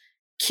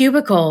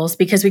cubicles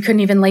because we couldn't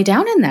even lay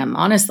down in them,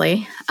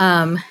 honestly.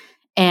 It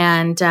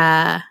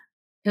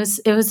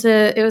was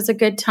a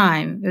good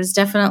time. It was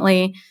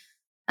definitely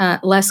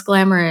less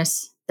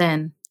glamorous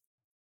than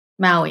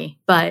Maui,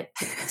 but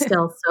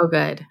still so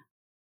good.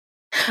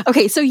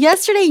 Okay, so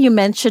yesterday you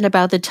mentioned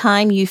about the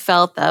time you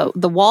felt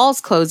the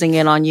walls closing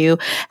in on you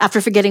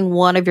after forgetting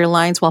one of your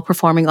lines while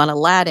performing on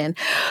Aladdin.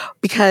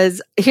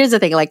 Because here's the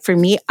thing, like for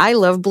me, I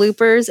love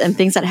bloopers and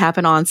things that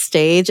happen on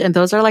stage, and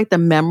those are like the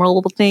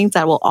memorable things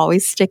that will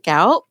always stick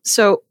out.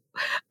 So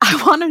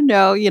I want to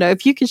know,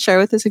 if you can share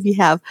with us if you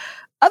have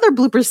other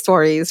blooper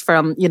stories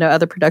from,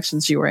 other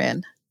productions you were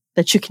in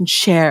that you can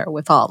share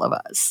with all of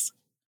us.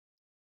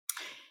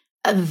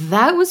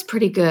 That was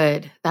pretty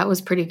good.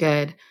 There's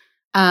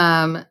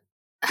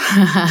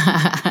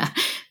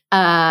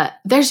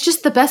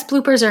just the best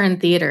bloopers are in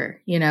theater,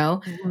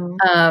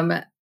 Mm-hmm.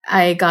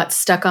 I got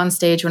stuck on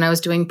stage when I was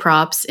doing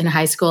props in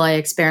high school. I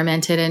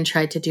experimented and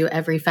tried to do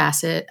every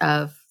facet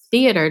of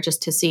theater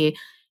just to see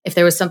if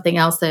there was something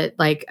else that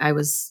like I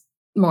was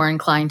more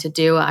inclined to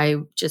do. I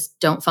just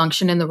don't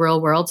function in the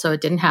real world, so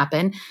it didn't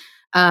happen.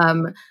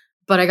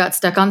 But I got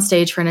stuck on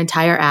stage for an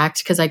entire act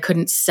because I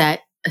couldn't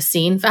set a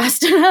scene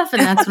fast enough.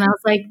 And that's when I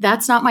was like,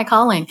 that's not my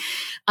calling.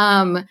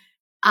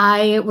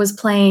 I was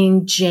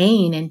playing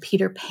Jane in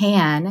Peter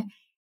Pan,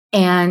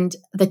 and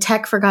the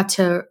tech forgot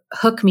to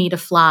hook me to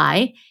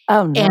fly.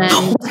 Oh, no.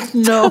 And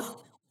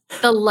no.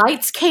 The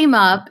lights came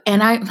up,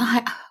 and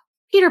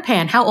Peter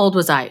Pan, how old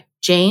was I?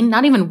 Jane,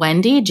 not even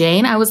Wendy,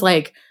 Jane. I was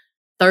like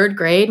 3rd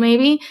grade,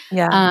 maybe.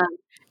 Yeah.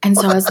 And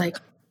so I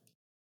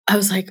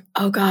was like,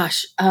 oh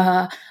gosh.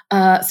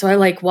 So I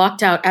like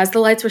walked out as the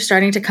lights were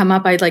starting to come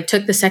up. I like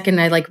took the second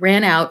and I like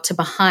ran out to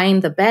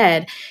behind the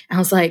bed, and I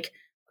was like,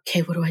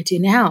 okay, what do I do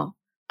now?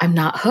 I'm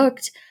not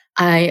hooked.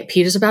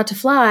 Peter's about to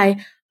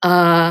fly.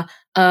 So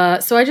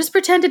I just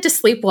pretended to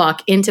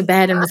sleepwalk into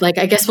bed and was like,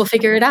 I guess we'll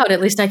figure it out. At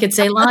least I could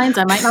say lines.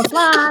 I might not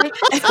fly.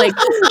 Like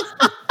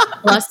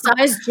plus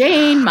size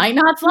Jane might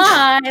not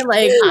fly.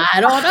 Like,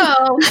 I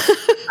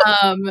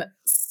don't know.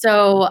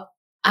 So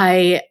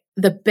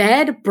the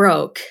bed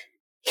broke,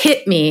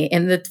 hit me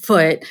in the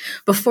foot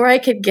before I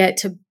could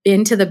get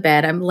into the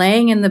bed. I'm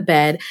laying in the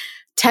bed.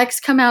 Techs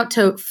come out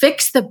to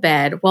fix the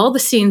bed while the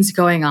scene's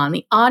going on.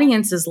 The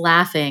audience is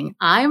laughing.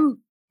 I'm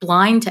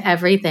blind to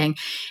everything.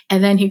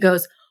 And then he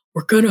goes,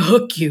 we're going to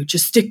hook you.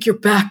 Just stick your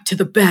back to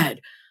the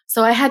bed.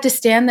 So I had to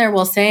stand there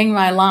while saying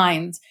my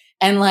lines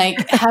and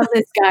like have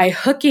this guy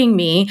hooking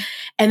me.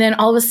 And then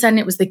all of a sudden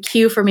it was the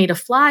cue for me to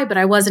fly, but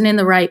I wasn't in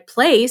the right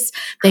place.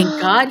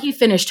 Thank God he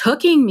finished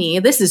hooking me.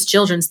 This is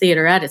children's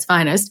theater at its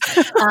finest.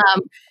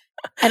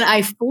 And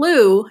I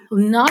flew,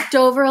 knocked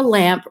over a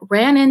lamp,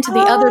 ran into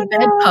the other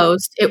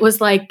bedpost. It was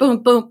like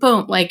boom, boom,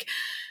 boom. Like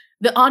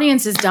the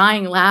audience is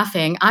dying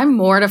laughing. I'm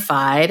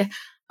mortified.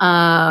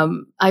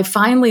 I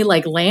finally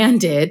like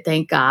landed,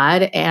 thank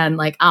God. And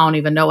like, I don't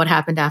even know what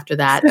happened after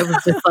that. It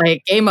was just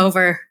like game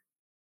over.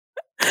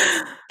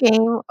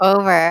 Game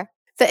over.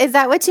 So is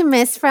that what you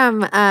miss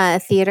from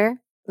theater?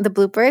 The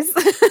bloopers?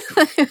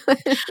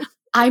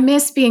 I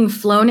miss being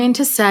flown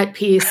into set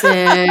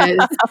pieces,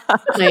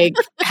 like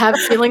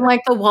feeling like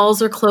the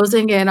walls are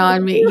closing in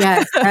on me.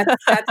 Yes, that's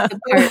the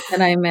part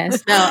that I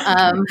miss. No,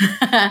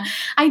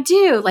 I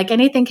do. Like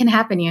anything can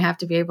happen. You have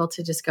to be able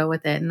to just go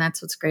with it. And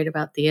that's what's great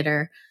about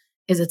theater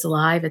is it's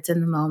alive. It's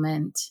in the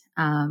moment.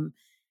 And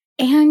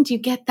you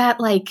get that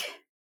like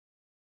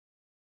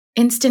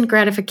instant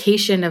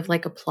gratification of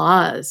like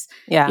applause.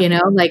 Yeah.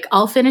 Like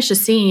I'll finish a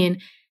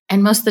scene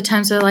and most of the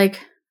times they're like,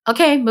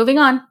 okay, moving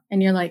on.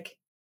 And you're like,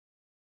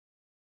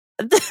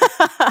 Thank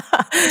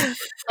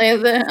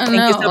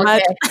you so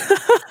much.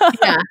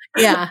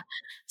 Yeah.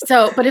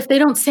 So, but if they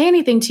don't say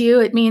anything to you,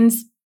 it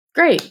means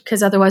great,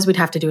 because otherwise we'd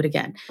have to do it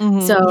again.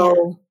 Mm-hmm.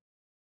 So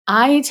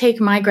I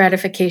take my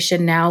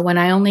gratification now when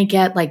I only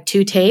get like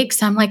 2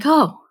 takes. I'm like,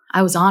 oh,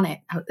 I was on it.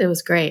 It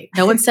was great.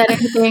 No one said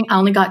anything. I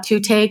only got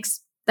 2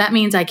 takes. That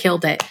means I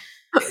killed it.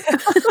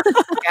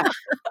 Yeah.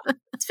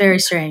 It's very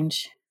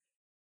strange.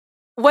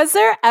 Was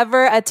there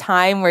ever a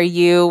time where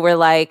you were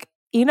like,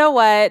 you know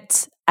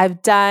what?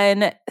 I've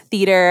done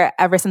theater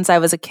ever since I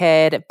was a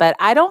kid, but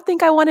I don't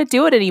think I want to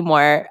do it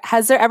anymore.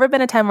 Has there ever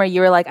been a time where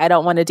you were like, I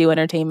don't want to do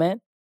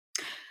entertainment?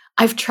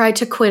 I've tried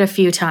to quit a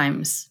few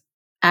times,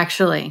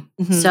 actually.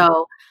 Mm-hmm.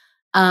 So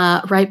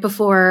right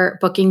before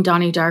booking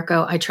Donnie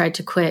Darko, I tried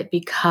to quit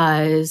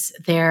because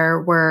there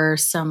were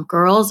some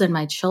girls in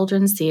my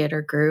children's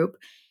theater group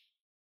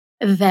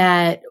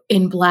that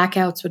in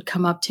blackouts would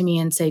come up to me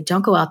and say,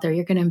 don't go out there.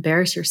 You're going to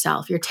embarrass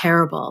yourself. You're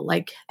terrible.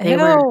 Like they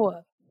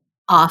were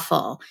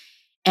awful.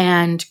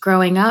 And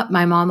growing up,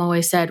 my mom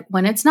always said,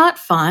 when it's not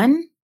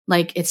fun,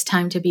 like it's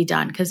time to be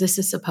done because this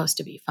is supposed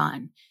to be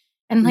fun.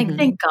 And like,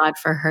 thank God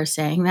for her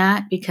saying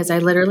that, because I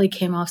literally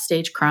came off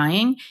stage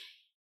crying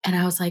and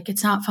I was like,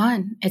 it's not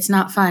fun. It's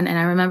not fun. And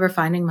I remember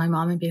finding my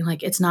mom and being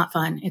like, it's not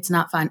fun. It's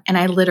not fun. And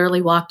I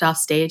literally walked off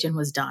stage and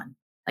was done.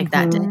 like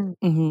that day.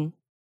 Mm-hmm.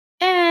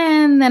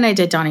 And then I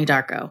did Donnie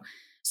Darko.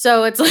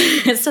 So it's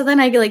like, so then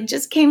I like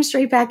just came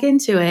straight back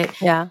into it.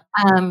 Yeah.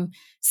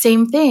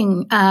 Same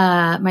thing.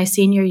 My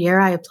senior year,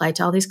 I applied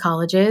to all these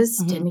colleges,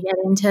 didn't get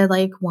into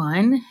like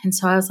one. And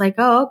so I was like,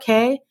 oh,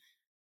 okay.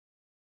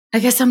 I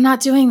guess I'm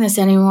not doing this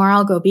anymore.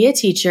 I'll go be a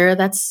teacher.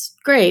 That's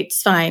great.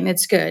 It's fine.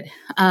 It's good.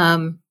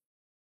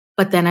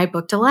 But then I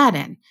booked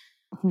Aladdin.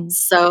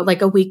 So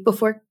like a week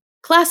before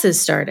classes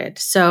started.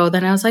 So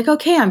then I was like,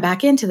 okay, I'm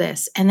back into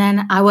this. And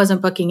then I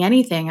wasn't booking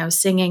anything. I was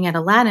singing at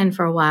Aladdin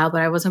for a while,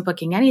 but I wasn't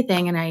booking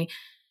anything. And I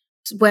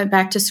went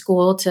back to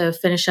school to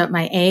finish up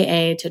my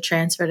AA to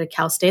transfer to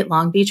Cal State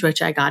Long Beach,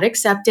 which I got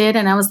accepted.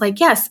 And I was like,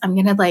 yes, I'm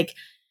going to like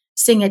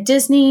sing at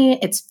Disney.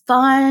 It's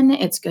fun.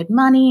 It's good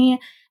money.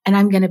 And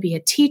I'm going to be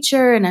a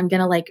teacher and I'm going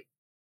to like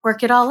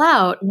work it all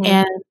out.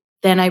 And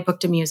then I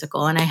booked a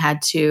musical and I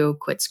had to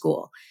quit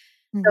school.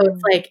 So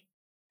it's like,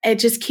 it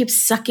just keeps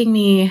sucking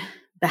me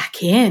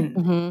back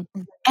in.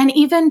 And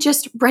even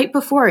just right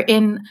before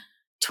in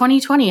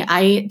 2020,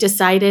 I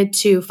decided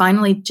to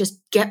finally just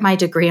get my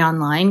degree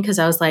online because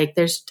I was like,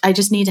 I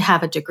just need to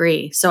have a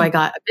degree. So I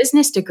got a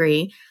business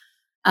degree.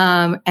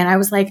 And I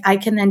was like, I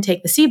can then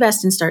take the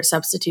CBEST and start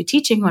substitute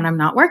teaching when I'm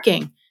not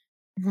working.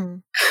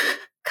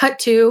 Cut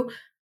to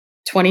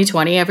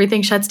 2020,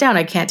 everything shuts down.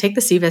 I can't take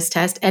the CBEST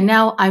test. And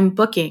now I'm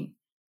booking.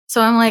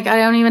 So I'm like, I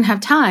don't even have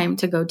time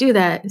to go do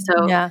that.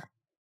 So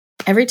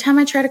every time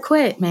I try to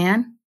quit,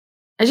 man,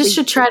 I just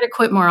should try to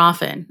quit more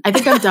often. I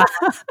think I'm done.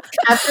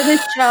 After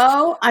this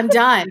show, I'm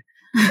done.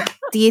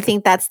 Do you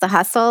think that's the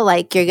hustle?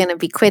 Like you're going to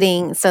be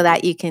quitting so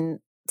that you can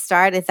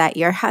start? Is that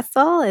your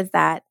hustle? Is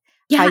that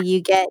how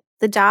you get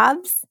the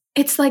jobs?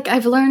 It's like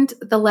I've learned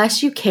the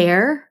less you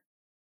care,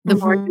 the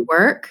more you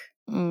work.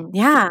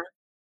 Yeah.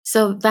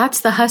 So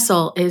that's the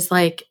hustle, is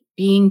like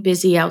being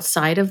busy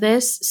outside of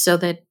this so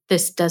that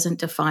this doesn't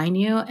define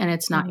you and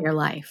it's not your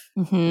life.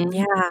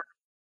 Yeah.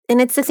 And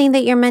it's the thing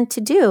that you're meant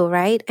to do,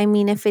 right? I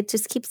mean, if it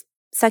just keeps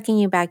sucking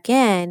you back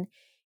in,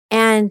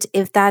 and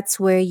if that's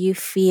where you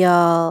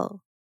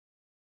feel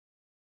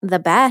the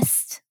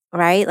best,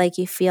 right? Like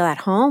you feel at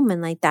home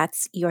and like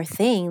that's your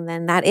thing,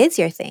 then that is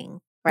your thing,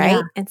 right?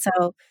 Yeah. And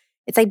so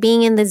it's like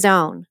being in the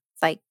zone.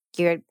 It's like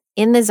you're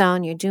in the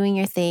zone, you're doing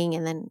your thing,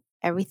 and then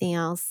everything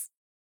else,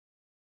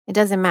 it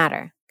doesn't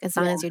matter as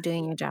long as you're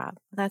doing your job.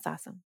 That's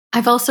awesome.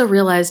 I've also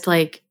realized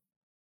like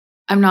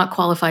I'm not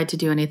qualified to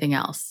do anything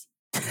else.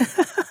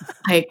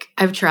 Like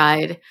I've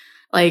tried.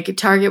 Like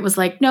Target was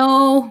like,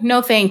 no,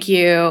 thank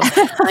you.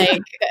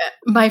 Like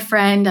my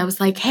friend, I was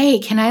like, hey,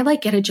 can I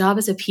like get a job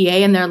as a PA?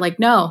 And they're like,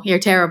 no, you're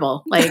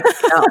terrible. Like,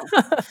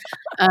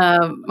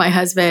 no. My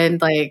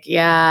husband, like,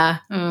 I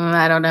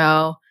don't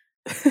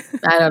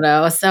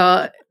know.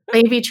 So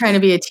maybe trying to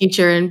be a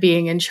teacher and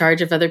being in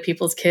charge of other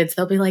people's kids,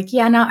 they'll be like,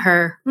 yeah, not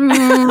her.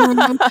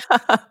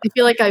 I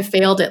feel like I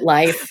failed at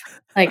life.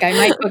 Like I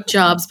might book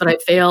jobs, but I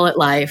fail at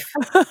life.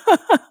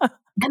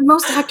 And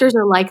most actors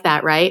are like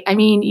that, right? I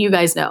mean, you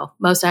guys know,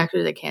 most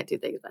actors, they can't do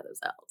things by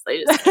themselves.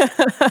 They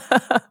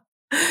just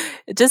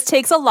it just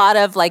takes a lot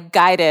of like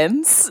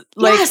guidance.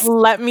 Like,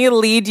 let me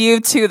lead you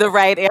to the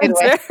right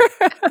answer.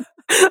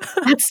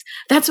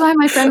 That's why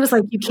my friend was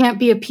like, you can't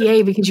be a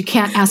PA because you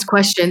can't ask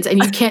questions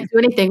and you can't do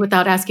anything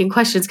without asking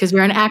questions because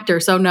you're an actor.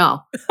 So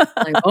no.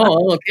 Like,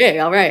 oh, okay.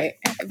 All right.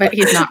 But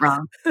he's not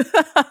wrong.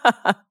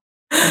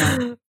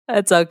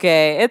 That's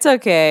okay. It's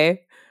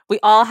okay. We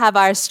all have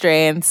our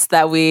strengths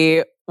that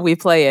we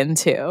play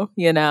into,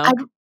 you know?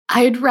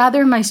 I'd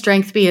rather my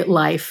strength be at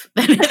life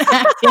than at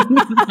acting.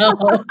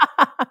 No.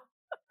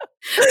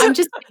 I'm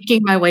just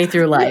making my way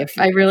through life.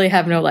 I really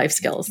have no life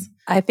skills.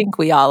 I think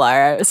we all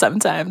are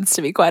sometimes,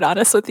 to be quite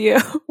honest with you.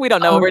 We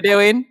don't know what we're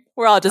doing.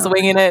 We're all just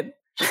winging it.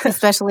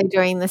 Especially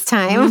during this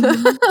time.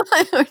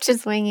 We're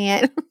just winging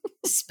it.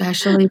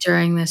 Especially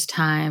during this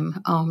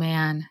time. Oh,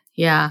 man.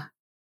 Yeah.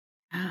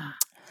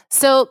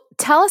 So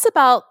tell us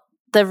about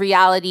the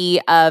reality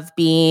of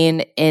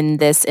being in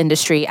this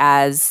industry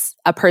as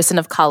a person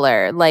of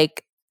color,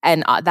 like,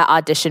 and the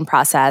audition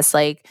process.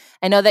 Like,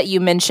 I know that you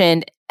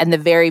mentioned in the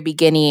very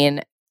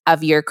beginning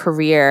of your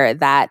career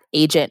that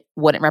agent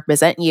wouldn't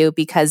represent you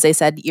because they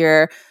said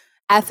you're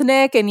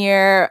ethnic and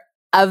you're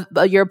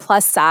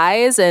plus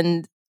size,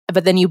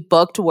 but then you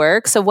booked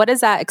work. So what has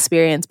that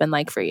experience been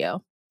like for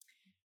you?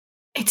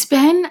 It's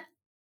been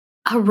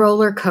a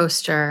roller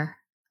coaster.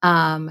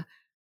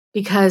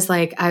 Because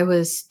like I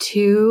was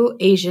too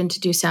Asian to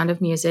do Sound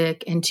of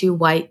Music and too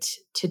white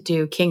to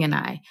do King and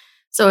I.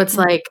 So it's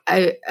like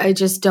I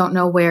just don't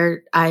know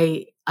where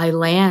I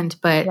land.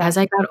 But as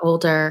I got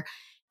older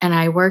and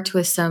I worked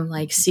with some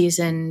like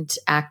seasoned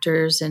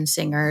actors and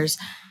singers,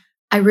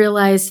 I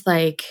realized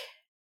like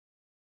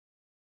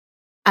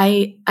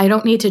I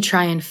don't need to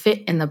try and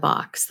fit in the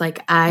box.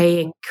 Like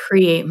I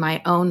create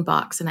my own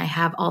box and I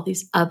have all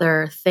these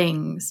other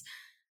things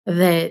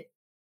that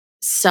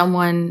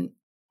someone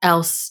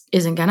else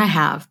isn't going to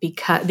have,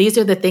 because these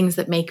are the things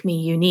that make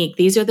me unique.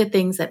 These are the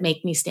things that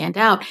make me stand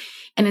out.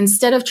 And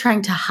instead of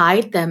trying to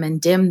hide them and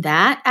dim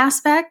that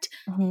aspect,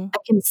 I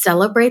can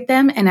celebrate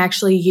them and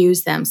actually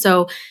use them.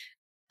 So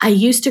I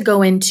used to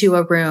go into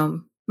a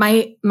room.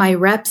 My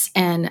reps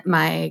and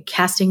my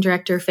casting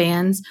director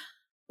fans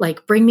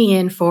like bring me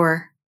in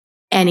for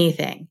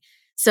anything.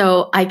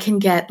 So I can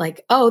get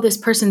like, oh, this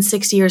person's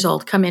 60 years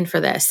old, come in for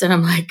this. And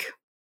I'm like,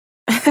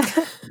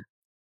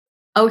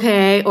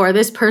 okay. Or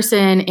this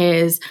person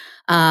is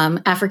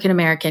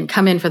African-American,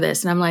 come in for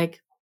this. And I'm like,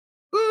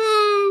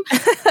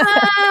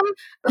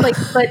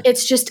 but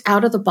it's just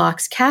out of the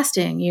box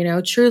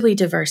casting, truly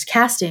diverse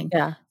casting.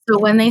 Yeah. So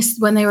when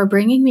they were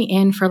bringing me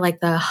in for like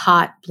the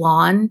hot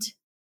blonde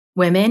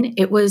women,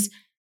 it was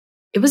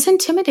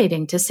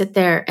intimidating to sit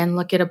there and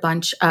look at a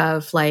bunch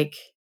of like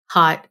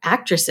hot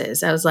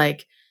actresses. I was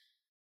like,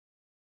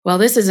 well,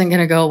 this isn't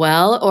going to go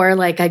well. Or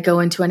like I'd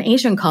go into an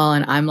Asian call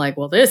and I'm like,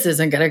 well, this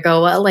isn't going to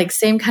go well. Like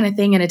same kind of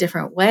thing in a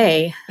different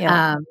way.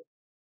 Yeah.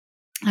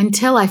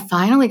 Until I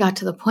finally got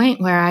to the point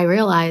where I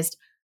realized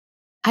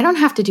I don't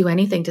have to do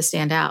anything to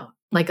stand out.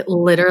 Like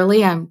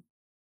literally, I'm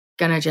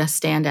going to just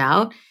stand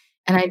out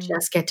and I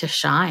just get to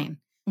shine.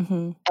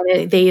 And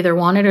they either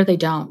want it or they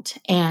don't.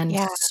 And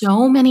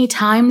so many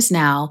times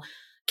now,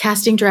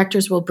 casting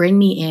directors will bring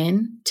me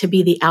in to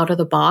be the out of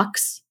the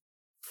box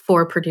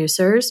for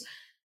producers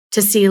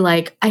to see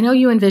like, I know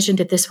you envisioned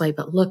it this way,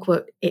 but look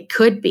what it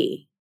could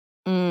be.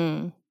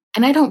 And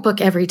I don't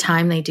book every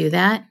time they do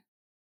that,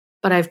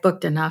 but I've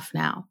booked enough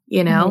now,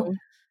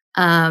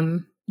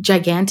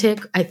 Gigantic,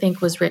 I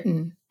think, was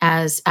written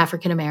as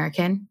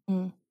African-American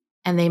and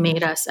they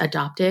made us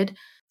adopted.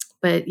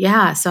 But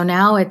yeah, so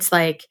now it's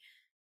like,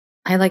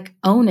 I like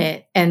own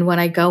it. And when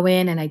I go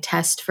in and I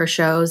test for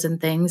shows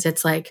and things,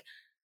 it's like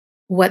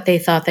what they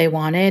thought they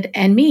wanted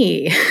and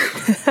me.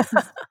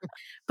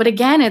 But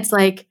again, it's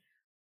like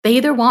they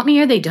either want me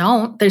or they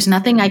don't. There's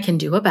nothing I can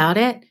do about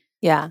it.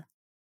 Yeah.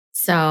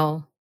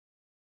 So,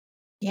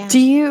 yeah. Do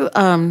you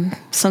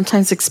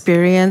sometimes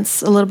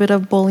experience a little bit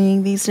of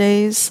bullying these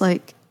days?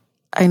 Like,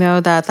 I know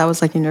that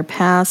was like in your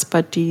past,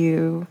 but do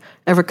you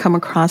ever come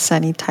across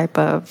any type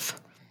of,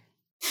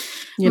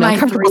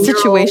 comfortable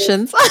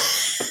situations?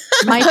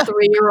 My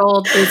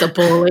 3-year-old is a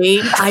bully.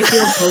 I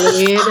feel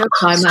bullied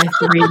by my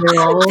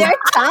 3-year-old. They're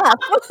tough.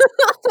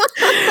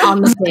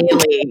 On the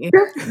daily.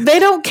 They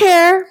don't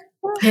care.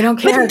 They don't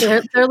care.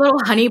 They're little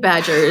honey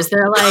badgers.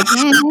 They're like,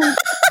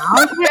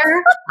 I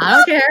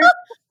don't care.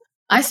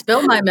 I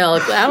spilled my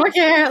milk. I don't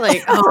care.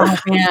 Like, oh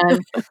man.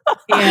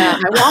 Yeah,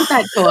 I want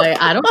that toy.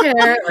 I don't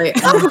care. Like,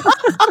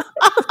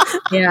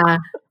 yeah.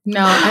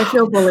 No, I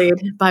feel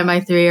bullied by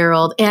my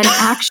 3-year-old. And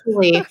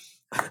actually,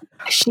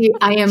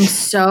 I am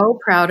so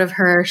proud of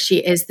her. She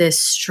is this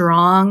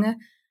strong,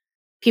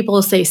 people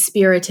say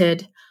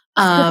spirited,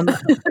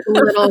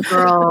 little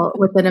girl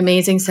with an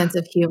amazing sense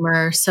of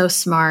humor, so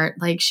smart.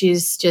 Like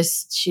she's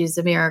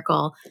a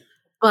miracle.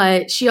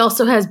 But she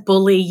also has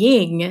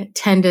bullying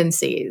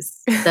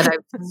tendencies that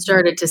I've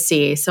started to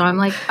see. So I'm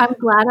like, I'm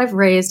glad I've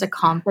raised a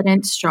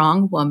confident,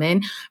 strong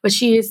woman, but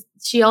she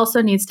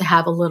also needs to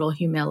have a little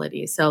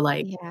humility. So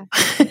like,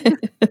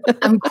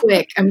 I'm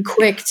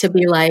quick to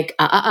be like,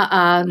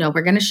 no,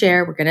 we're going to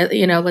share. We're going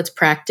to, let's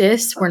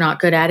practice. We're not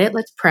good at it.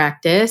 Let's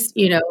practice,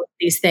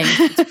 these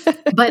things.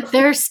 But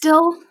there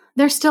still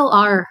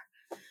are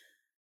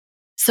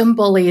some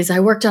bullies.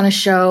 I worked on a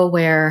show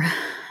where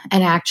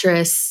an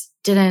actress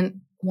didn't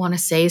want to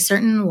say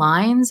certain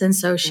lines. And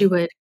so she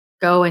would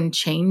go and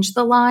change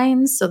the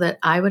lines so that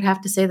I would have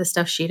to say the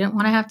stuff she didn't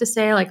want to have to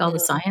say, like all the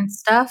science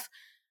stuff.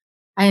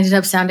 I ended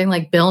up sounding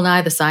like Bill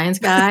Nye, the science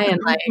guy. And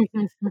like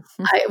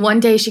one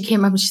day she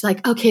came up and she's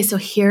like, okay, so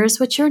here's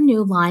what your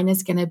new line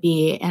is going to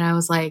be. And I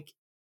was like,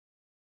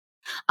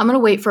 I'm going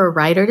to wait for a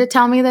writer to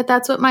tell me that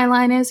that's what my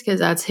line is, because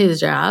that's his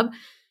job.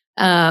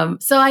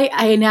 So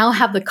I now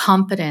have the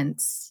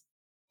confidence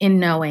in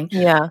knowing.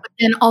 Yeah.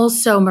 And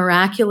also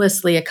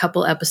miraculously, a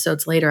couple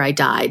episodes later, I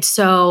died.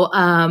 So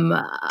I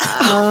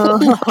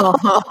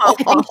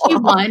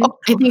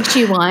think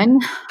she won.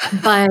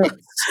 But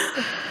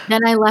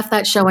then I left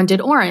that show and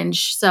did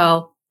Orange.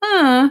 So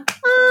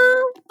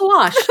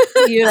wash.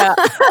 Yeah.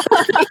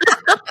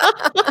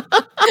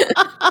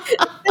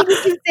 Like you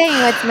keep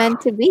saying, what's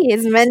meant to be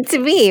is meant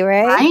to be,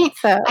 right?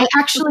 So I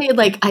actually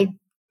I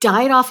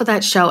died off of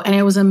that show, and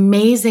it was an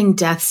amazing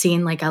death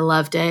scene. Like I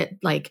loved it.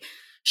 Like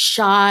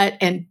shot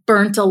and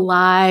burnt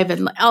alive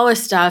and all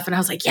this stuff. And I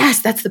was like,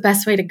 yes, that's the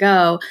best way to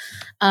go.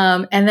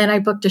 And then I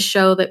booked a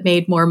show that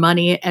made more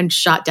money and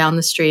shot down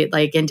the street,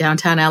 like in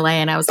downtown LA.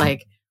 And I was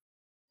like,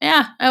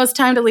 yeah, it was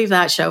time to leave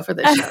that show for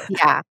this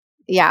show.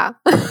 Yeah.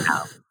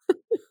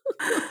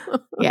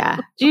 Yeah.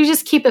 You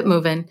just keep it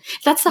moving.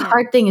 That's the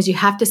hard thing, is you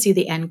have to see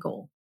the end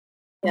goal.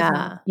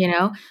 Yeah.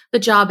 The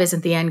job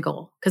isn't the end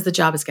goal, because the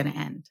job is going to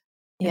end.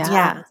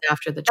 Yeah.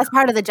 After the job. That's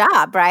part of the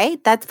job,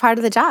 right? That's part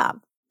of the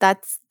job.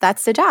 That's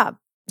the job.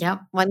 Yeah.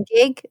 One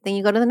gig, then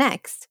you go to the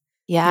next.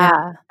 Yeah.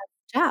 That's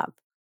the job.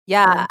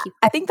 Yeah.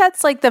 I think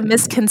that's like the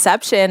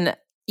misconception,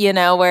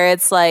 where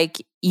it's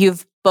like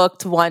you've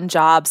booked one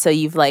job, so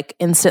you've like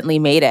instantly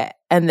made it.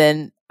 And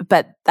then,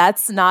 but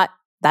that's not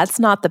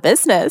the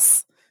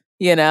business,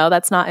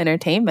 that's not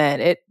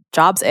entertainment.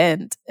 Jobs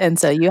end. And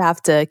so you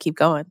have to keep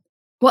going.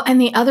 Well,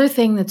 and the other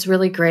thing that's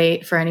really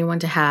great for anyone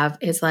to have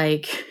is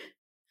like,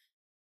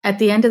 at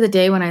the end of the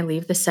day, when I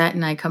leave the set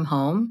and I come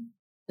home,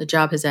 the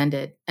job has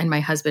ended. And my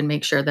husband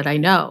makes sure that I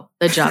know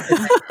the job has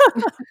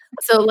ended.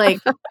 So like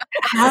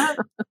have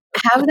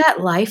that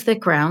life that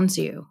grounds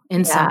you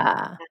in something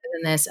other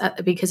than this,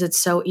 because it's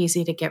so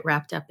easy to get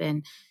wrapped up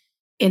in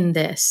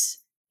this,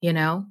 you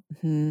know,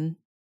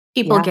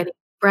 people getting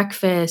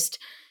breakfast,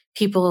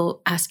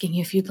 people asking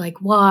you if you'd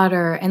like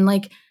water, and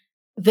like,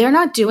 they're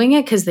not doing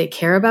it because they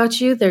care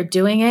about you. They're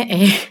doing it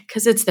A,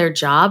 because it's their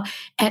job,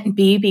 and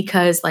B,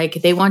 because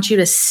like they want you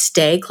to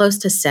stay close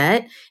to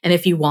set. And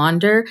if you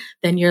wander,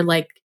 then you're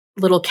like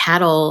little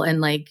cattle and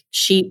like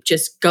sheep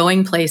just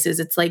going places.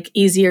 It's like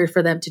easier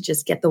for them to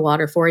just get the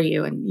water for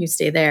you and you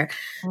stay there.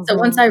 So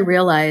once I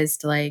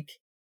realized like,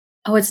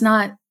 oh, it's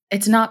not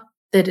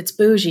that it's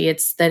bougie,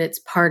 it's that it's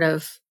part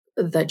of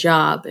the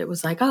job. It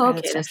was like, oh,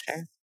 okay,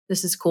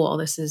 this is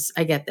cool.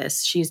 I get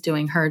this. She's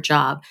doing her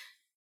job.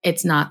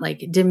 It's not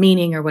like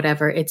demeaning or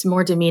whatever. It's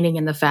more demeaning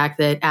in the fact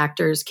that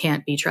actors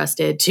can't be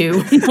trusted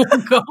to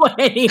go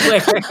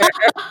anywhere.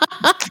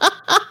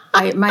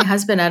 My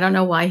husband, I don't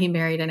know why he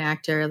married an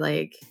actor.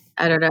 Like,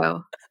 I don't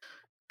know.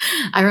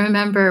 I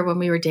remember when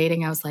we were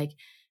dating, I was like,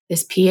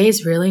 this PA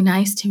is really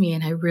nice to me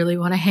and I really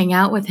want to hang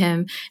out with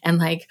him. And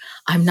like,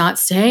 I'm not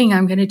saying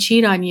I'm going to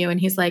cheat on you. And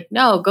he's like,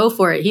 no, go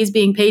for it. He's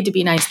being paid to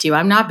be nice to you.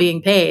 I'm not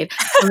being paid.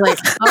 I'm like,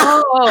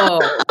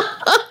 oh.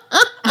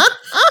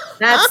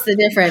 That's the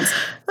difference.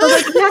 So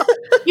like,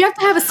 you have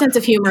to have a sense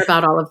of humor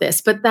about all of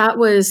this. But that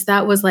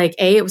was like,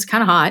 A, it was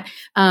kind of hot.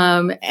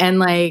 And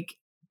like,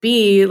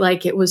 B,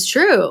 like it was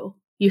true.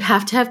 You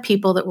have to have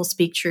people that will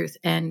speak truth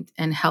and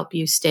help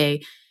you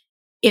stay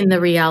in the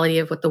reality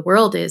of what the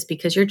world is,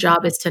 because your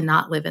job is to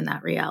not live in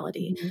that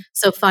reality.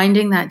 So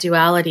finding that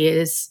duality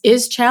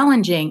is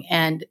challenging,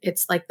 and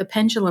it's like the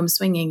pendulum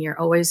swinging. You're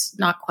always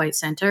not quite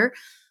center,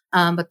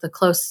 but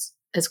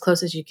as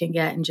close as you can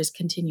get and just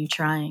continue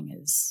trying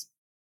is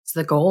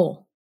the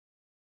goal.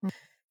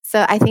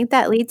 So I think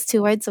that leads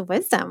to words of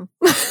wisdom.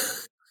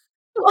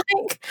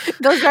 Like,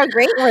 those are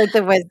great words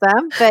of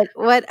wisdom, but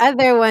what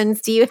other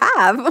ones do you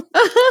have?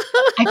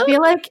 I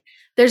feel like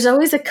there's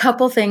always a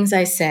couple things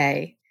I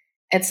say.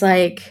 It's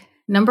like,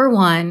 number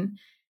one,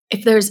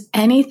 if there's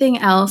anything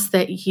else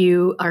that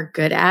you are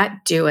good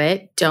at, do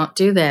it. Don't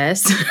do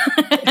this.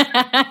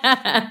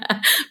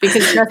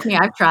 Because trust me,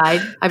 I've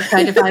tried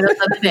to find those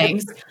other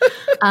things.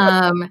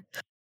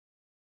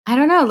 I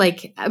don't know,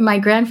 like my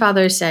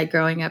grandfather said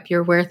growing up,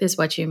 your worth is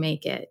what you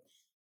make it.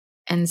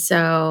 And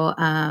so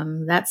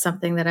that's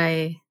something that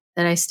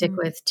I stick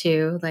with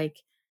too. Like,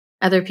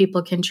 other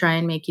people can try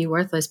and make you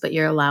worthless, but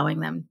you're allowing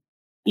them.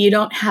 You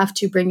don't have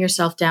to bring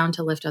yourself down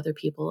to lift other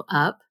people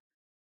up.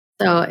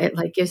 So it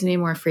like gives me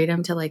more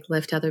freedom to like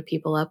lift other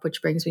people up,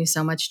 which brings me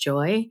so much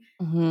joy.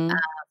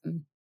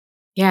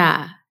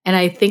 Yeah. And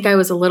I think I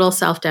was a little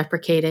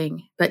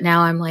self-deprecating, but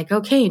now I'm like,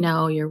 okay,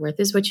 no, your worth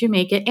is what you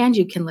make it, and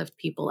you can lift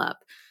people up.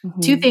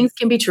 Two things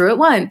can be true at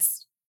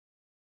once.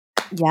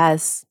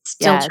 Yes.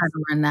 Still trying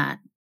to learn that.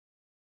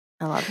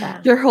 I love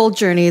that. Your whole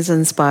journey is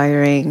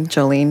inspiring,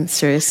 Jolene.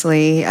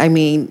 Seriously. I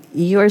mean,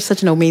 you are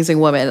such an amazing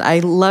woman. I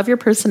love your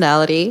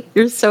personality.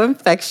 You're so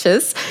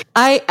infectious.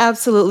 I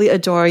absolutely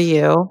adore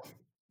you.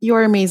 You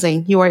are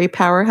amazing. You are a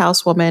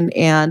powerhouse woman,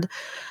 and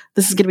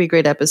this is going to be a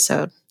great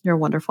episode. You're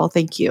wonderful.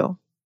 Thank you.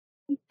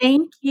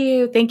 Thank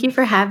you. Thank you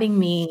for having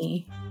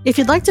me. If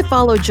you'd like to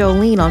follow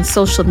Jolene on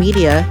social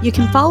media, you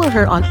can follow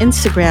her on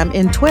Instagram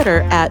and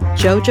Twitter at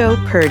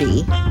Jojo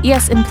Purdy.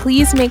 Yes, and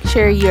please make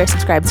sure you are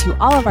subscribed to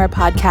all of our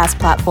podcast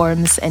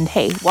platforms. And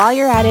hey, while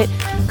you're at it,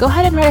 go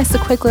ahead and write us a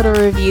quick little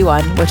review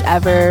on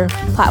whichever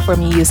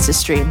platform you use to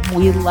stream.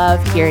 We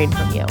love hearing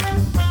from you.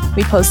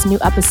 We post new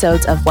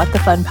episodes of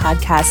WtFun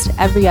Podcast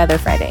every other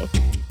Friday.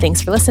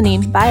 Thanks for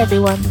listening. Bye,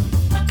 everyone.